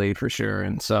lately for sure.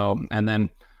 And so, and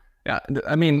then, yeah,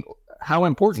 I mean, how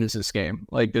important is this game?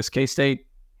 Like, does K-State,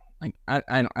 like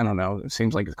I don't know. It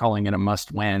seems like calling it a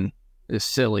must win is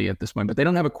silly at this point, but they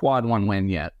don't have a quad 1 win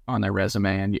yet on their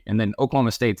resume, and then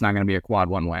Oklahoma State's not going to be a quad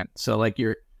 1 win. So like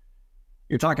you're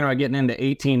talking about getting into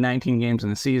 18, 19 games in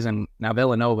the season. Now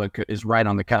Villanova is right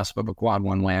on the cusp of a quad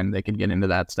 1 win. They could get into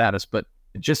that status, but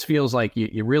it just feels like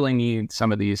you really need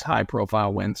some of these high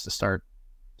profile wins to start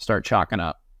chalking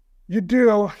up. You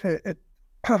do.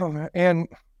 And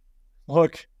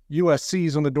look,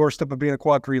 USC's on the doorstep of being a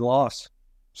quad 3 loss.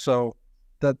 So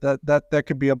that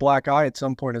could be a black eye at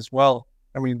some point as well.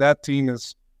 I mean, that team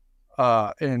is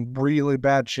in really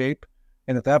bad shape.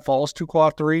 And if that falls to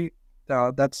quad 3,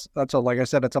 that's like I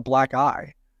said, it's a black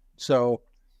eye. So,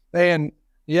 and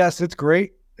yes, it's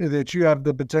great that you have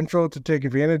the potential to take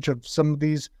advantage of some of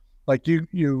these. Like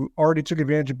you already took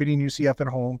advantage of beating UCF at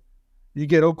home. You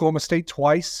get Oklahoma State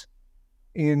twice,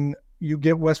 and you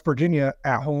get West Virginia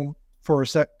at home for a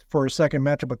second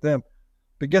matchup with them.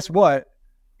 But guess what?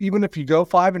 Even if you go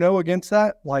 5-0 against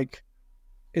that, like,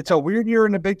 it's a weird year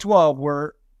in the Big 12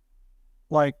 where,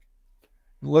 like,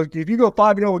 look, if you go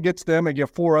 5-0 against them and get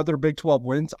 4 other Big 12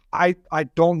 wins, I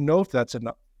don't know if that's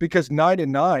enough, because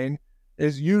 9-9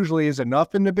 is usually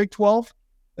enough in the Big 12,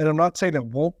 and I'm not saying it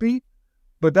won't be,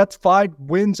 but that's 5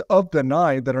 wins of the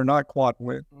 9 that are not quad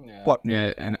win.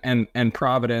 Yeah, and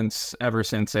Providence, ever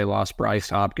since they lost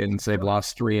Bryce Hopkins, they've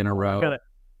lost 3 in a row.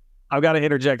 I've got to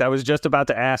interject. I was just about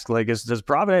to ask, like, does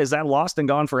Providence, is that lost and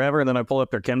gone forever? And then I pulled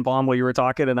up their KenPom while you were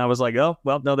talking, and I was like, oh,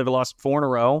 well, no, they've lost 4 in a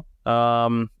row.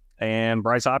 And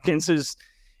Bryce Hopkins is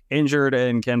injured,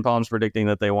 and KenPom's predicting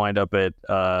that they wind up at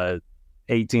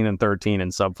 18-13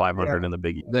 and sub 500 in the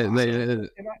Big East.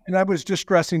 And I was just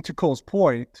stressing to Cole's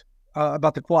point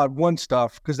about the quad 1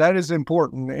 stuff, because that is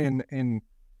important and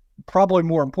probably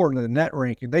more important than net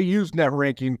ranking. They use net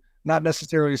ranking not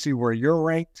necessarily to see where you're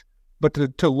ranked, but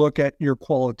to look at your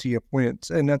quality of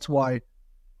wins. And that's why,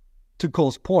 to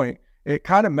Cole's point, it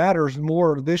kind of matters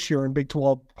more this year in Big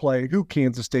 12 play who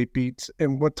Kansas State beats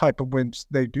and what type of wins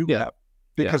they do have.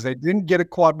 Because they didn't get a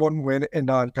quad 1 win in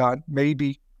non-con.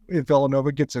 Maybe if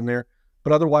Villanova gets in there,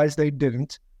 but otherwise they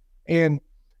didn't. And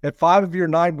if 5 of your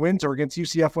 9 wins are against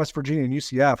UCF, West Virginia, and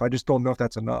UCF, I just don't know if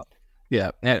that's enough.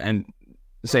 Yeah, and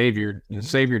Xavier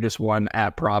just won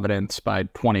at Providence by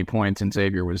 20 points, and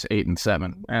Xavier was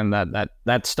 8-7, and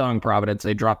that stung Providence.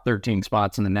 They dropped 13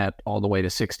 spots in the net all the way to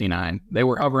 69. They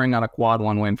were hovering on a quad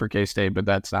 1 win for K-State, but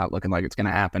that's not looking like it's going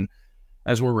to happen.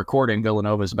 As we're recording,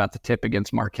 Villanova is about to tip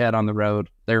against Marquette on the road.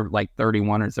 They're like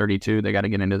 31 or 32. They got to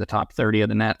get into the top 30 of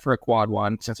the net for a quad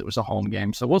 1 since it was a home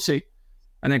game. So we'll see.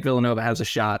 I think Villanova has a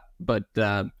shot, but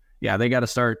they got to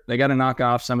start. They got to knock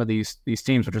off some of these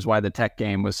teams, which is why the Tech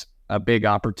game was a big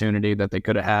opportunity that they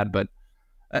could have had. But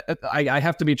I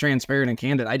have to be transparent and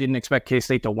candid. I didn't expect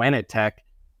K-State to win at Tech.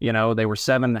 You know, they were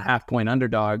 7.5-point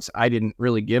underdogs. I didn't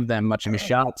really give them much of a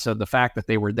shot. So the fact that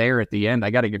they were there at the end, I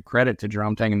got to give credit to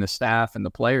Jerome Tang and the staff and the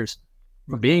players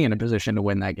for being in a position to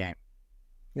win that game.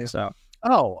 Yeah. So,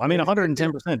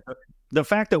 110%. The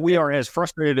fact that we are as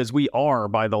frustrated as we are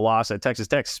by the loss at Texas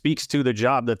Tech speaks to the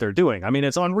job that they're doing. I mean,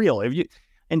 it's unreal.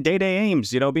 And Day-Day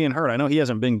Ames, being hurt, I know he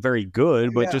hasn't been very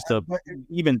good, but just to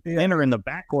even thinner in the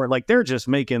backcourt, like they're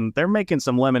making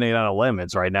some lemonade out of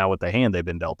lemons right now with the hand they've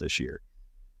been dealt this year.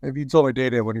 If you told me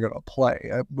Day-Day wasn't going to play,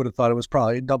 I would have thought it was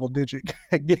probably a double-digit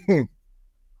game.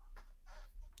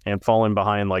 And falling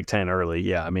behind like 10 early.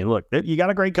 Yeah, I mean, look, you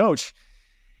got a great coach.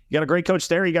 You got a great coach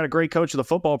there. You got a great coach of the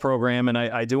football program. And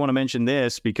I do want to mention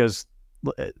this because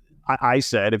I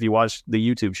said, if you watch the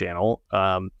YouTube channel,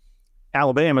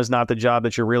 Alabama is not the job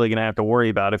that you're really going to have to worry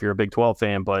about if you're a Big 12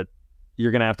 fan, but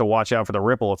you're going to have to watch out for the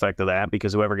ripple effect of that,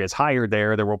 because whoever gets hired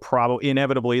there will probably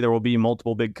inevitably there will be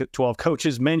multiple Big 12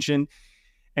 coaches mentioned.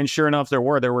 And sure enough, there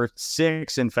were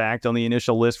 6, in fact, on the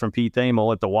initial list from Pete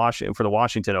Thamel for the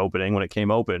Washington opening when it came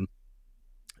open.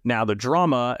 Now, the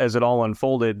drama as it all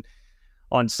unfolded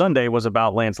on Sunday was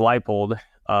about Lance Leipold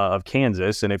of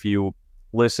Kansas. And if you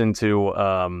listen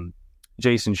to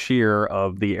Jason Scheer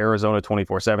of the Arizona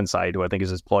 24/7 site, who I think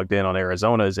is as plugged in on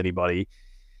Arizona as anybody,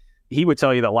 he would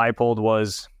tell you that Leipold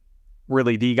was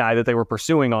really the guy that they were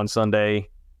pursuing on Sunday.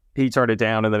 He turned it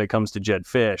down, and then it comes to Jedd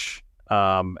Fisch.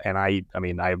 And I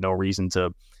have no reason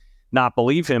to not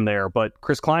believe him there. But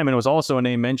Chris Klieman was also a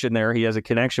name mentioned there. He has a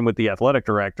connection with the athletic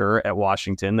director at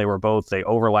Washington. They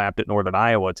overlapped at Northern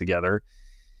Iowa together.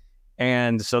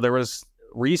 And so there was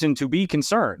reason to be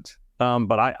concerned.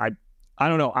 But I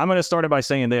don't know. I'm going to start it by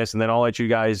saying this, and then I'll let you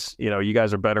guys, you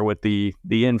guys are better with the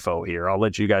info here. I'll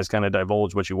let you guys kind of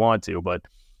divulge what you want to. But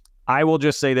I will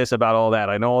just say this about all that.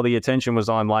 I know all the attention was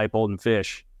on Leipold and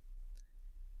Fisch.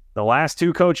 The last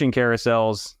 2 coaching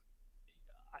carousels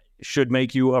should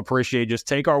make you appreciate, just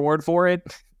take our word for it.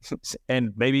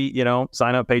 and maybe,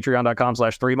 sign up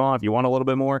patreon.com/3ball if you want a little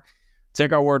bit more.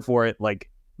 Take our word for it. Like,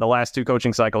 the last 2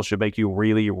 coaching cycles should make you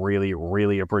really, really,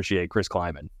 really appreciate Chris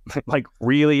Klieman. Like,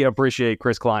 really appreciate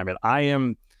Chris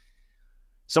Klieman.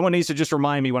 Someone needs to just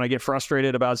remind me when I get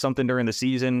frustrated about something during the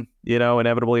season,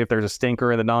 inevitably if there's a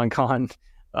stinker in the non-con,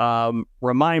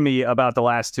 remind me about the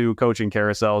last 2 coaching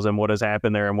carousels and what has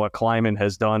happened there and what Klieman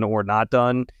has done or not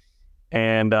done.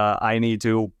 And I need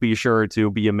to be sure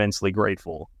to be immensely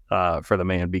grateful for the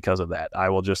man because of that. I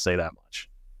will just say that much.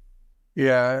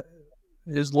 Yeah,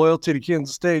 his loyalty to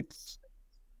Kansas State's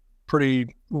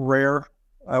pretty rare,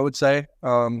 I would say.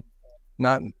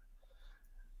 Not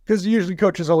because usually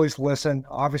coaches always listen.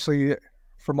 Obviously,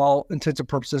 from all intents and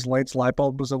purposes, Lance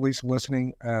Leipold was at least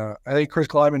listening. I think Chris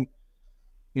Klieman,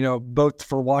 both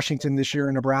for Washington this year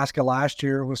and Nebraska last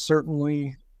year, was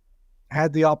certainly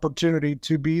had the opportunity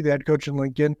to be the head coach in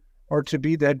Lincoln or to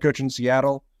be the head coach in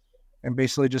Seattle, and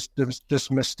basically just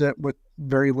dismissed it with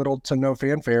very little to no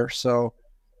fanfare. So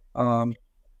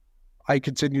I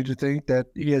continue to think that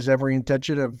he has every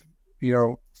intention of,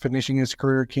 finishing his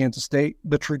career at Kansas State.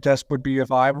 The true test would be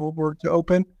if Iowa were to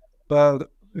open, but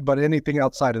anything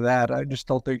outside of that, I just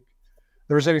don't think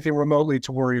there's anything remotely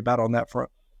to worry about on that front.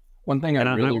 One thing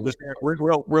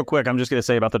real quick, I'm just going to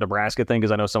say about the Nebraska thing,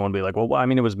 because I know someone will be like, well, I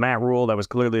mean, it was Matt Rule that was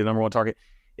clearly the number 1 target.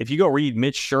 If you go read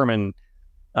Mitch Sherman,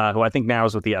 who I think now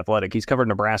is with The Athletic, he's covered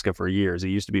Nebraska for years. He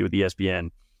used to be with ESPN.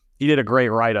 He did a great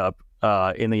write-up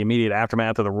in the immediate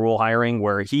aftermath of the Rule hiring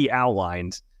where he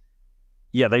outlined,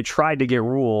 they tried to get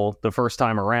Rule the first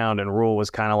time around, and Rule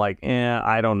was kind of like,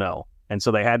 I don't know. And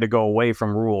so they had to go away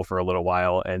from Rule for a little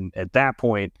while. And at that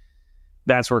point,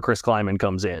 that's where Chris Klieman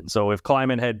comes in. So if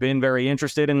Klieman had been very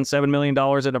interested in $7 million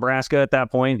at Nebraska at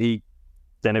that point,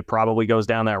 then it probably goes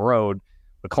down that road.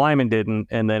 But Klieman didn't,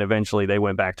 and then eventually they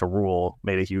went back to Rule,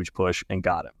 made a huge push, and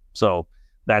got him. So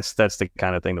that's the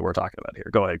kind of thing that we're talking about here.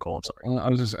 Go ahead, Cole.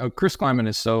 I'm sorry. Chris Klieman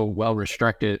is so well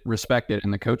respected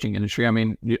in the coaching industry. I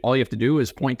mean, all you have to do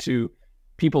is point to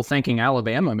people thinking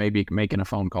Alabama may be making a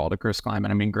phone call to Chris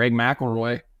Klieman. I mean, Greg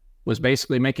McElroy was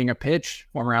basically making a pitch,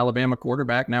 former Alabama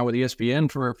quarterback, now with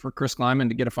ESPN, for Chris Klieman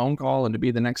to get a phone call and to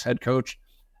be the next head coach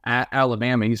at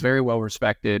Alabama. He's very well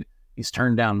respected. He's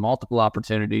turned down multiple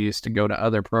opportunities to go to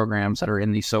other programs that are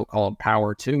in the so-called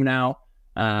Power 2 now,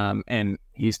 and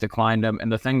he's declined them.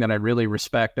 And the thing that I really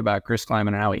respect about Chris Klieman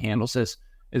and how he handles this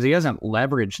is he hasn't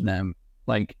leveraged them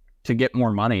to get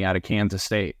more money out of Kansas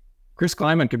State. Chris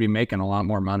Klieman could be making a lot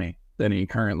more money than he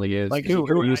currently is.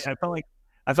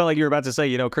 I felt like you were about to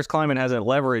say, Chris Klieman hasn't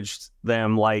leveraged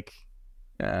them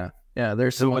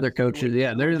there's some other coaches.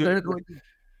 Yeah,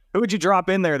 who would you drop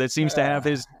in there that seems to have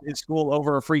his school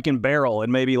over a freaking barrel,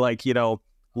 and maybe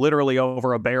literally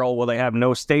over a barrel where they have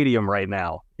no stadium right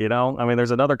now? I mean,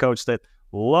 there's another coach that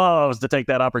loves to take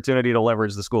that opportunity to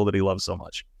leverage the school that he loves so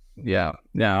much. Yeah.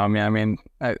 I mean,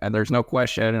 there's no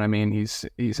question. I mean, he's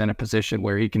in a position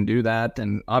where he can do that,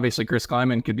 and obviously Chris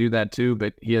Klieman could do that too.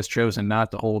 But he has chosen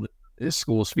not to hold his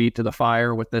school's feet to the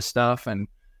fire with this stuff, and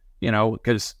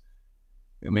because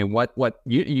I mean, what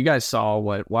you guys saw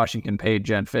what Washington paid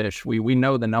Jedd Fisch. We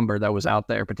know the number that was out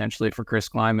there potentially for Chris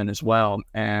Klieman as well,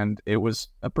 and it was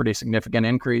a pretty significant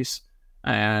increase.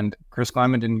 And Chris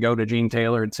Klieman didn't go to Gene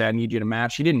Taylor and say, "I need you to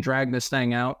match." He didn't drag this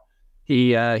thing out.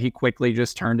 He quickly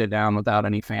just turned it down without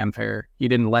any fanfare. He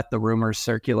didn't let the rumors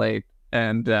circulate,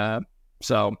 and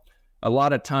so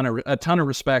a ton of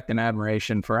respect and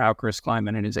admiration for how Chris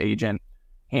Klieman and his agent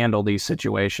handle these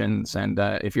situations. And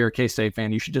if you're a K-State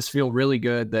fan, you should just feel really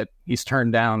good that he's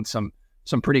turned down some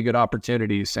pretty good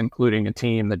opportunities, including a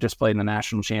team that just played in the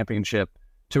national championship,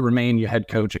 to remain your head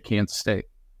coach at Kansas State.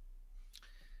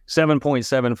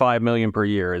 $7.75 million per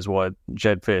year is what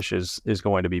Jedd Fisch is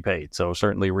going to be paid. So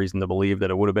certainly reason to believe that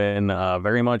it would have been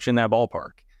very much in that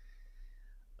ballpark.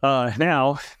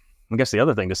 Now, I guess the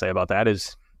other thing to say about that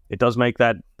is it does make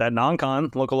that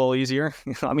non-con look a little easier.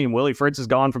 I mean, Willie Fritz is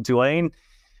gone from Tulane.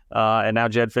 And now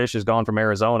Jedd Fisch is gone from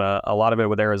Arizona. A lot of it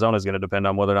with Arizona is going to depend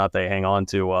on whether or not they hang on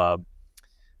to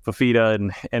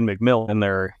Fafita and McMillan,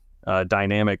 their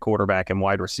dynamic quarterback and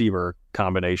wide receiver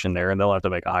combination there. And they'll have to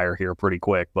make a hire here pretty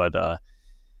quick. But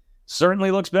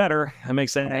certainly looks better. It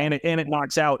makes sense. And it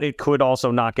knocks out. It could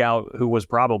also knock out who was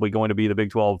probably going to be the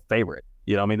Big 12 favorite.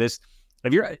 I mean,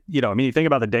 you think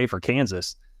about the day for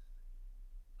Kansas.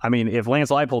 I mean, if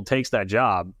Lance Leipold takes that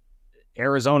job,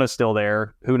 Arizona's still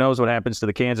there. Who knows what happens to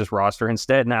the Kansas roster?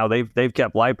 Instead, now they've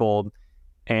kept Leipold,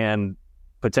 and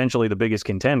potentially the biggest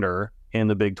contender in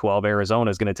the Big 12, Arizona,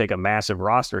 is going to take a massive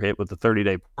roster hit with the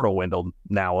 30-day portal window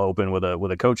now open with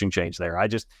a coaching change there.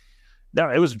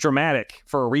 It was dramatic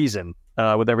for a reason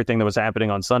with everything that was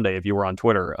happening on Sunday. If you were on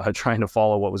Twitter, trying to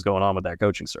follow what was going on with that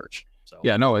coaching search. So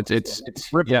yeah, no, it's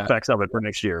ripple effects of it for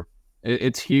next year.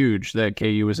 It's huge that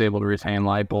KU was able to retain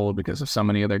Leipold because of so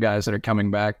many other guys that are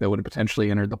coming back that would have potentially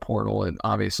entered the portal, and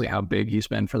obviously how big he's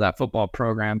been for that football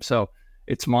program. So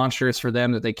it's monstrous for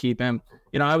them that they keep him.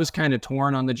 I was kind of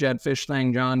torn on the Jedd Fisch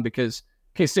thing, John, because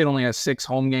K-State only has 6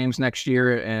 home games next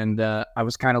year, and I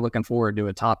was kind of looking forward to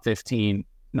a top 15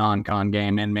 non-con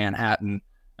game in Manhattan.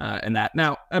 And that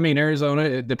now, Arizona,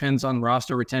 it depends on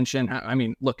roster retention.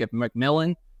 Look, if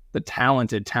McMillan, the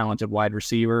talented wide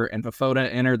receiver, and Fafota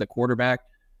enter the quarterback,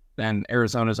 then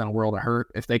Arizona's in a world of hurt.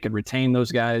 If they could retain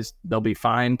those guys, they'll be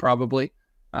fine probably.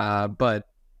 But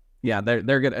yeah,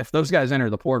 they're gonna, if those guys enter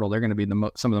the portal, they're going to be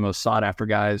some of the most sought after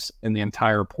guys in the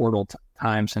entire portal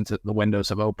time since the windows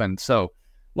have opened. So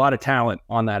a lot of talent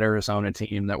on that Arizona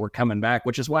team that were coming back,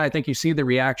 which is why I think you see the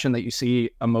reaction that you see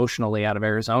emotionally out of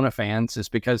Arizona fans, is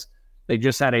because they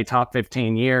just had a top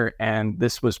 15 year, and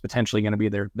this was potentially going to be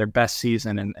their best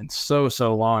season and so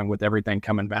long with everything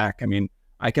coming back.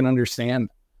 I can understand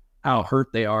how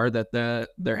hurt they are that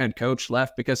their head coach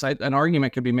left, because an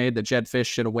argument could be made that Jedd Fisch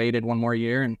should have waited one more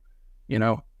year, and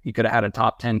he could have had a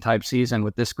top 10 type season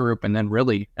with this group and then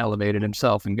really elevated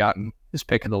himself and gotten his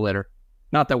pick of the litter.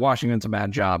 Not that Washington's a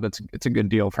bad job. It's a good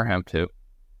deal for him too.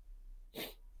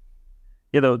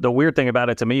 Yeah, the weird thing about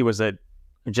it to me was that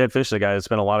Jedd Fisch is a guy that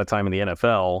spent a lot of time in the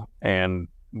NFL and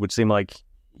would seem like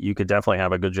you could definitely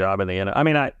have a good job in the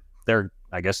NFL.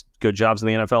 I guess good jobs in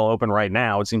the NFL open right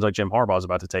now. It seems like Jim Harbaugh is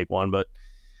about to take one, but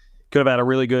could have had a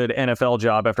really good NFL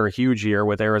job after a huge year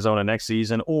with Arizona next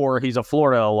season, or he's a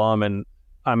Florida alum. And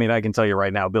I can tell you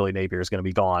right now, Billy Napier is going to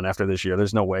be gone after this year.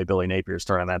 There's no way Billy Napier is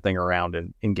turning that thing around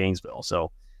in Gainesville.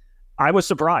 So I was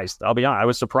surprised. I'll be honest. I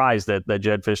was surprised that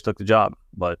Jedd Fisch took the job,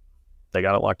 but they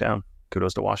got it locked down.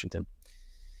 Kudos to Washington.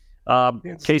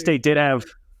 K-State did have.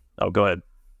 Oh, go ahead.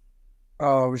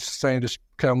 I was just saying, just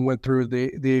kind of went through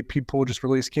the AP poll just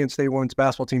released. Kansas State women's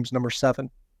basketball team's number 7.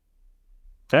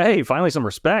 Hey, finally some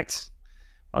respect.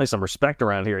 Finally some respect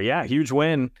around here. Yeah, huge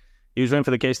win. Huge win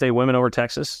for the K-State women over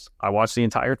Texas. I watched the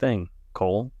entire thing.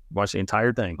 Cole, watched the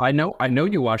entire thing. I know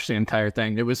you watched the entire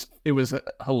thing. It was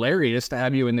hilarious to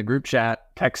have you in the group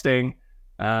chat texting.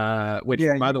 Which,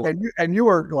 yeah, by the way, and you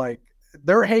were like,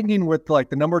 they're hanging with like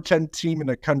the number 10 team in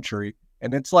the country,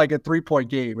 and it's like a 3-point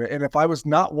game. And if I was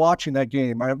not watching that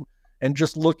game and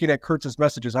just looking at Kurtz's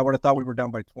messages, I would have thought we were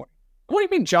down by 20. What do you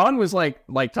mean? John was like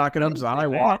talking up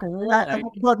Zion Walker.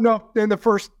 But no, in the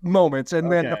first moments,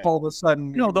 and then all of a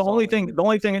sudden, no. The only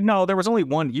thing. No, there was only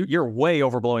one. You're way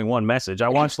overblowing one message. I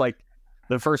watched like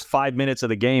the first 5 minutes of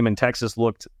the game, and Texas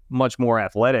looked much more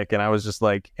athletic, and I was just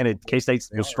like, K-State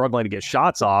was struggling to get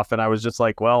shots off, and I was just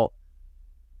like, well,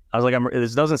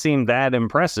 this doesn't seem that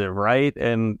impressive, right?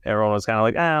 And everyone was kind of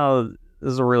like, oh,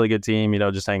 this is a really good team,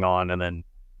 just hang on, and then.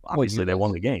 Obviously, they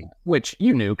won the game. Which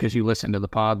you knew because you listened to the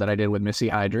pod that I did with Missy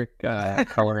Heydrich,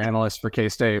 color analyst for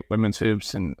K-State Women's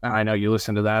Hoops. And I know you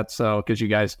listened to that. So, because you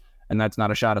guys, and that's not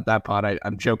a shot at that pod.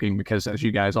 I'm joking because, as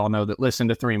you guys all know that listen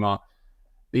to Three Ma,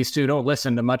 these two don't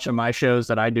listen to much of my shows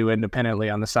that I do independently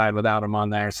on the side without them on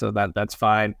there. So that's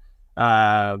fine.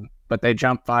 But they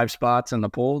jumped 5 spots in the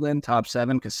poll, then top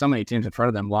 7, because so many teams in front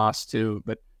of them lost too.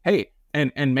 But hey,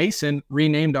 and Mason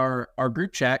renamed our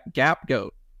group chat Gap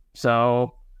Goat.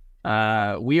 So,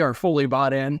 we are fully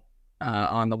bought in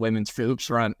on the women's hoops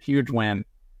front. Huge win.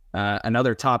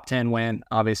 Another top 10 win.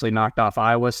 Obviously knocked off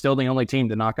Iowa. Still the only team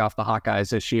to knock off the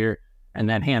Hawkeyes this year. And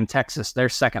then hand Texas their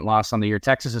second loss on the year.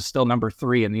 Texas is still number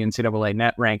 3 in the NCAA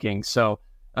net ranking. So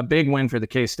a big win for the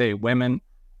K-State women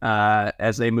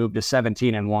as they move to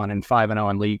 17-1 and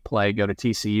 5-0 in league play. Go to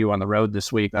TCU on the road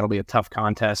this week. That'll be a tough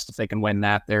contest. If they can win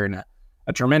that, they're in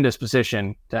a tremendous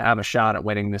position to have a shot at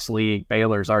winning this league.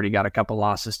 Baylor's already got a couple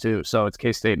losses too. So it's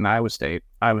K-State and Iowa State.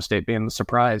 Iowa State being the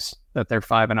surprise that they're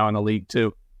 5-0 in the league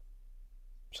too.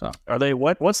 So are they,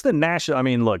 what's the national,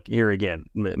 look here again,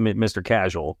 Mr.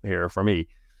 Casual here for me,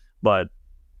 but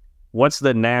what's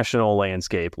the national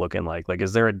landscape looking like? Like,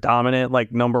 is there a dominant,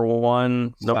 like number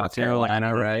 1? South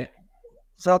Carolina, right?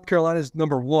 South Carolina is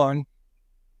number 1,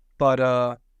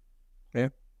 but yeah.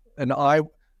 And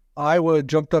Iowa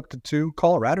jumped up to 2.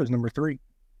 Colorado's number 3.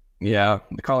 Yeah,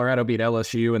 the Colorado beat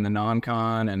LSU in the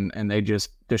non-con, and they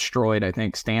just destroyed, I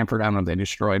think, Stanford. I don't know if they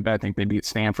destroyed, but I think they beat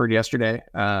Stanford yesterday.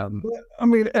 And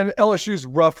LSU's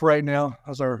rough right now,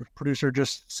 as our producer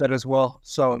just said as well.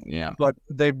 So, yeah, but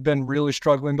they've been really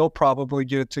struggling. They'll probably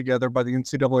get it together by the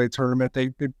NCAA tournament.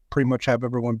 They pretty much have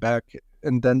everyone back,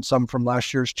 and then some from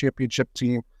last year's championship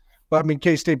team. But,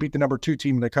 K-State beat the number 2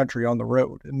 team in the country on the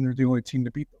road, and they're the only team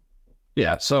to beat them.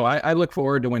 Yeah, so I look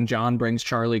forward to when John brings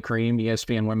Charlie Cream,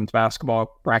 ESPN women's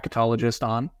basketball bracketologist,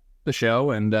 on the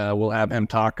show, and we'll have him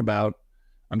talk about,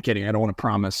 I'm kidding, I don't want to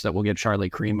promise that we'll get Charlie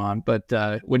Cream on, but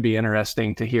it would be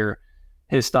interesting to hear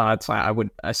his thoughts. I would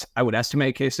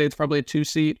estimate K-State's probably a 2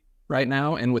 seed right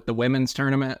now, and with the women's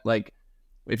tournament, like,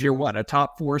 if you're a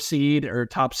top 4 seed or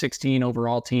top 16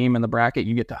 overall team in the bracket,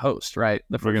 you get to host, right?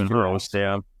 We're going to host,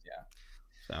 yeah.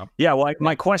 So. Yeah, well,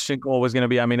 my question goal was going to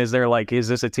be, I mean, is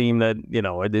this a team that,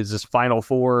 is this Final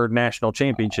Four national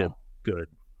championship good?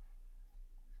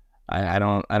 I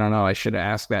don't know. I should have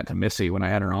asked that to Missy when I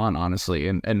had her on, honestly,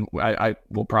 and I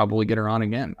will probably get her on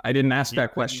again. I didn't ask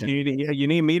that question. You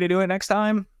need me to do it next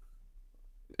time?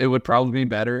 It would probably be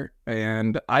better.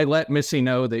 And I let Missy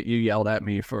know that you yelled at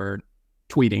me for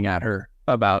tweeting at her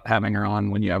about having her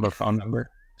on when you have a phone number.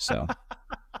 So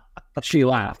she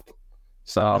laughed.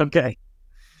 So okay.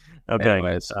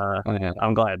 Anyways,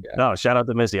 I'm glad. Yeah. No, shout out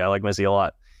to Missy. I like Missy a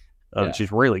lot.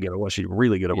 She's really good at what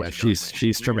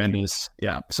she's tremendous.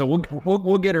 Yeah. So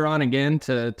we'll get her on again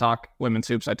to talk women's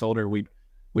hoops. I told her we'd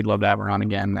love to have her on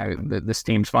again. This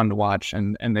team's fun to watch,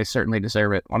 and they certainly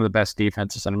deserve it. One of the best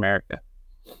defenses in America.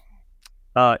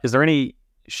 Is there any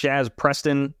Shaz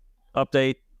Preston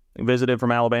update? Visited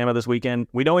from Alabama this weekend.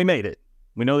 We know he made it.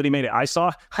 We know that he made it. I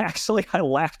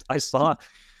laughed. I saw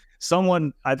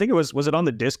someone, I think was it on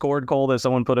the Discord, Cole, that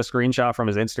someone put a screenshot from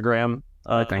his Instagram?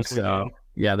 I think so.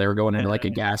 Yeah, they were going into like a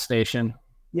gas station.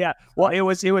 Yeah. Well, it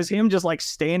was him just like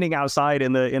standing outside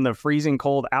in the freezing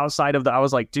cold outside of I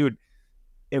was like, dude,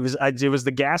 it was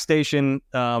the gas station.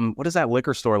 What is that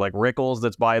liquor store, like Rickles,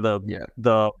 that's by the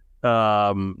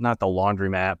not the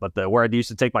laundromat, but where I used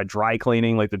to take my dry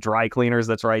cleaning, like the dry cleaners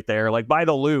that's right there, like by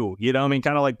the loo, you know what I mean?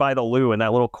 Kind of like by the loo in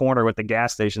that little corner with the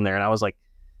gas station there. And I was like,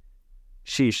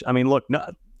 sheesh. I mean, look,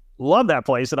 love that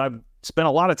place, and I've spent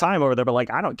a lot of time over there, but like,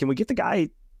 can we get the guy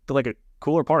to like a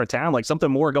cooler part of town, like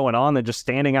something more going on than just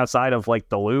standing outside of like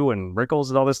the loo and Rickles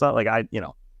and all this stuff? Like,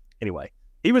 anyway,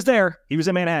 he was there. He was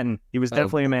in Manhattan. He was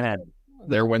definitely in Manhattan.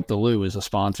 There went the loo as a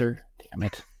sponsor. Damn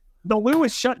it. The loo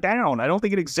is shut down. I don't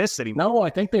think it exists anymore. No, I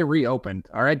think they reopened.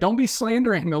 All right. Don't be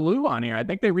slandering the loo on here. I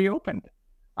think they reopened.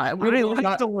 I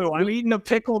like the loo. I've eaten a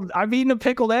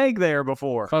pickled egg there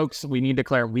before. Folks, we need to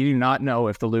clarify. We do not know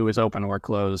if the loo is open or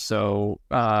closed. So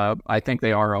I think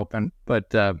they are open, but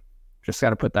just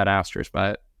got to put that asterisk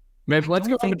by it. Maybe let's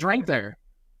go have a drink there.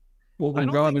 We'll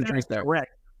go have a drink there.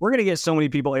 Correct. We're going to get so many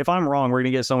people. If I'm wrong, we're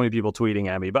going to get so many people tweeting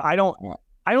at me, but I don't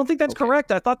think that's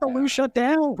correct. I thought the loo shut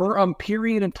down for a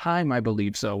period of time. I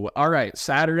believe so. All right.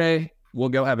 Saturday, we'll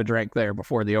go have a drink there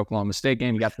before the Oklahoma State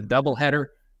game. You got the doubleheader.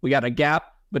 We got a gap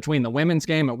between the women's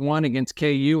game at 1 against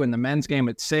KU and the men's game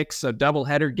at 6. So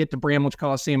doubleheader, get to Bramlage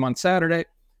Coliseum on Saturday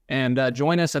and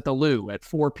join us at the Lou at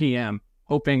 4 p.m.,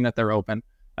 hoping that they're open.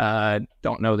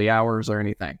 Don't know the hours or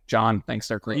anything. John thinks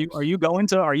they're clear. Are you going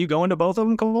to both of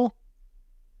them, Cole?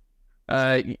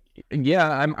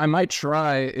 Yeah, I might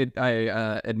try it.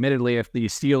 Admittedly, if the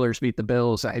Steelers beat the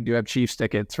Bills, I do have Chiefs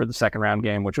tickets for the second round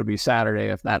game, which would be Saturday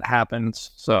if that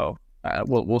happens. So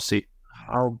we'll see.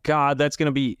 Oh God, that's going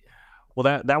to be.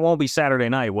 Well, that won't be Saturday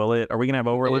night, will it? Are we gonna have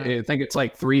overlap? I think it's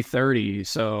like 3:30,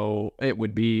 so it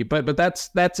would be. But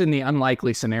that's in the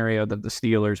unlikely scenario that the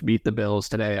Steelers beat the Bills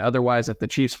today. Otherwise, if the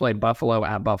Chiefs played Buffalo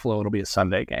at Buffalo, it'll be a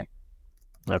Sunday game.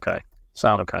 Okay.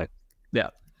 Yeah.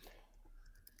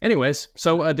 Anyways,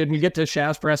 so did we get to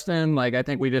Shaz Preston? Like, I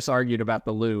think we just argued about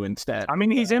the Lou instead. I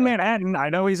mean, he's in Manhattan. I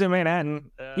know he's in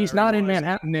Manhattan. He's not in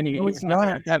Manhattan anymore. He's not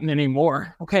in Manhattan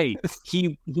anymore. Okay,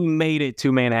 he made it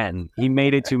to Manhattan. He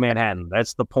made it to Manhattan.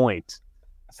 That's the point.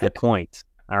 That's the point.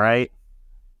 All right.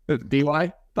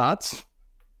 DY, thoughts?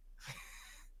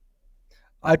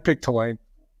 I picked Tulane.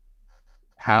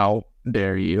 How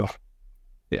dare you?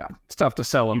 Yeah, it's tough to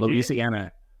sell in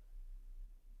Louisiana.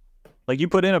 Like, you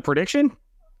put in a prediction?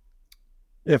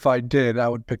 If I did, I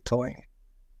would pick Tulane.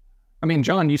 I mean,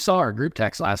 John, you saw our group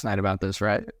text last night about this,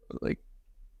 right? Like,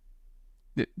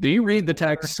 do you read the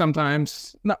text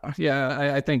sometimes? No,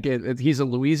 yeah, I think he's a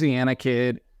Louisiana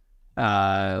kid,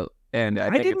 and I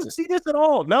didn't see this at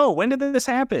all. No, when did this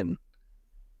happen?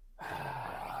 Oh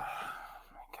my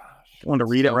gosh, I want to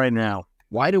read it right now.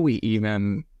 Why do we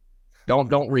even?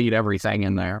 Don't read everything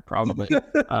in there, probably. So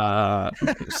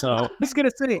I was gonna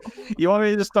say, you want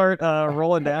me to start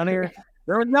rolling down here?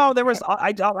 There was.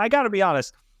 I got to be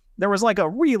honest. There was like a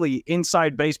really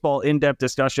inside baseball in-depth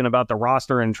discussion about the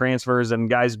roster and transfers and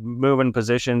guys moving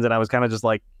positions, and I was kind of just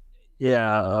like,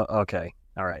 yeah, okay,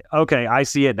 all right, okay, I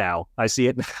see it now. I see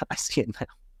it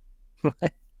now.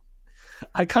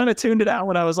 I kind of tuned it out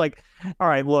when I was like, all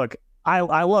right, look, I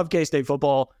love K-State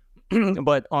football.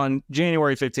 But on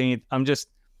January 15th,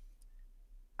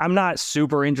 I'm not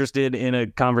super interested in a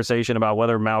conversation about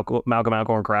whether Malcolm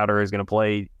Alcorn Crowder is going to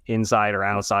play inside or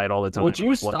outside all the time. Would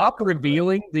you stop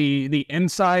revealing the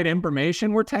inside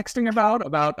information we're texting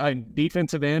about a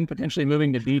defensive end potentially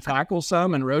moving to D tackle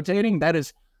some and rotating? That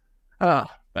is, my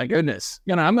goodness.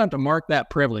 I'm going to have to mark that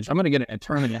privilege. I'm going to get an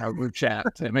attorney in our group chat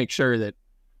to make sure that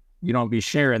you don't be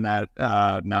sharing that.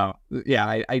 No.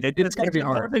 Yeah, it's going to be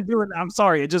hard. I'm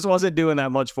sorry. It just wasn't doing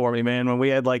that much for me, man. When we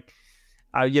had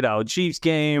Chiefs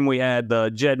game, we had the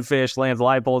Jed Fish, Lance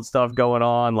Leipold stuff going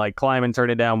on, like Kleiman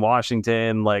turning down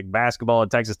Washington, like basketball at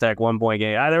Texas Tech 1-point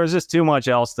game. There was just too much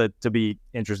else to be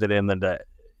interested in than to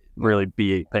really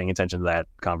be paying attention to that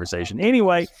conversation.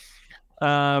 Anyway,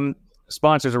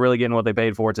 sponsors are really getting what they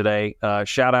paid for today.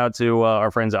 Shout out to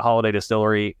our friends at Holiday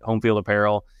Distillery, Home Field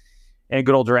Apparel, and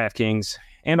good old DraftKings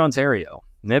and Ontario.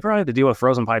 And they probably have to deal with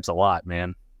frozen pipes a lot,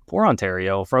 man. Poor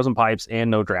Ontario, frozen pipes and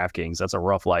no DraftKings. That's a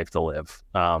rough life to live.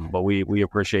 But we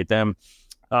appreciate them.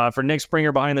 For Nick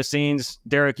Springer behind the scenes,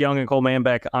 Derek Young and Cole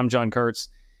Manbeck, I'm John Kurtz.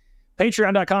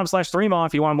 Patreon.com/3maw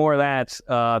if you want more of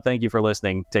that. Thank you for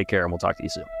listening. Take care, and we'll talk to you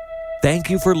soon. Thank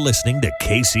you for listening to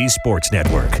KC Sports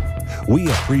Network. We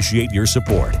appreciate your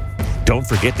support. Don't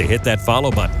forget to hit that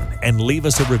follow button and leave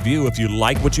us a review if you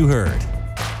like what you heard.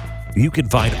 You can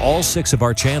find all 6 of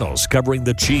our channels covering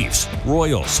the Chiefs,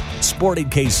 Royals, Sporting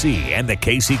KC, and the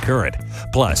KC Current,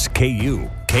 plus KU,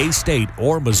 K-State,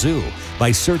 or Mizzou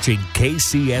by searching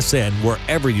KCSN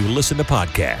wherever you listen to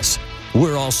podcasts.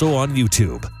 We're also on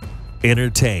YouTube.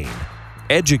 Entertain,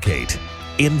 educate,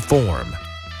 inform.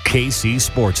 KC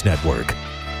Sports Network.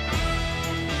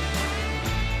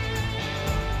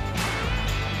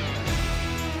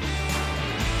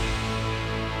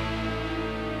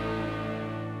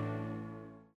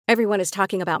 Everyone is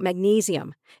talking about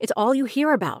magnesium. It's all you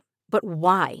hear about. But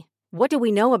why? What do we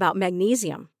know about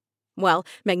magnesium? Well,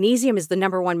 magnesium is the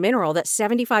 #1 mineral that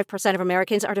 75% of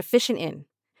Americans are deficient in.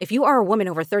 If you are a woman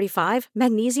over 35,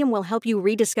 magnesium will help you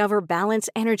rediscover balance,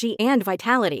 energy, and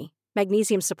vitality.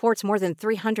 Magnesium supports more than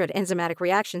 300 enzymatic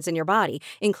reactions in your body,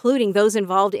 including those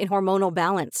involved in hormonal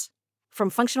balance. From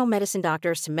functional medicine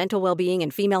doctors to mental well-being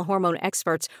and female hormone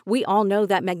experts, we all know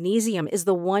that magnesium is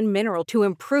the one mineral to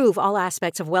improve all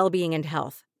aspects of well-being and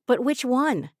health. But which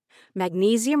one?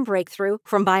 Magnesium Breakthrough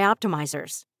from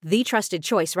Bioptimizers, the trusted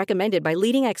choice recommended by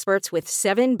leading experts with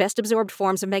 7 best-absorbed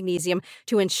forms of magnesium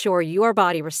to ensure your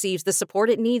body receives the support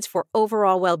it needs for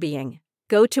overall well-being.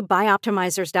 Go to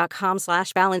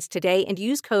bioptimizers.com/balance today and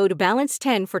use code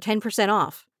BALANCE10 for 10%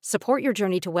 off. Support your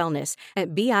journey to wellness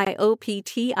at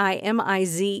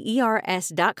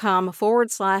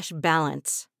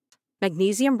bioptimizers.com/balance.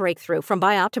 Magnesium Breakthrough from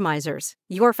Bioptimizers,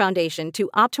 your foundation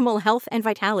to optimal health and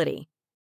vitality.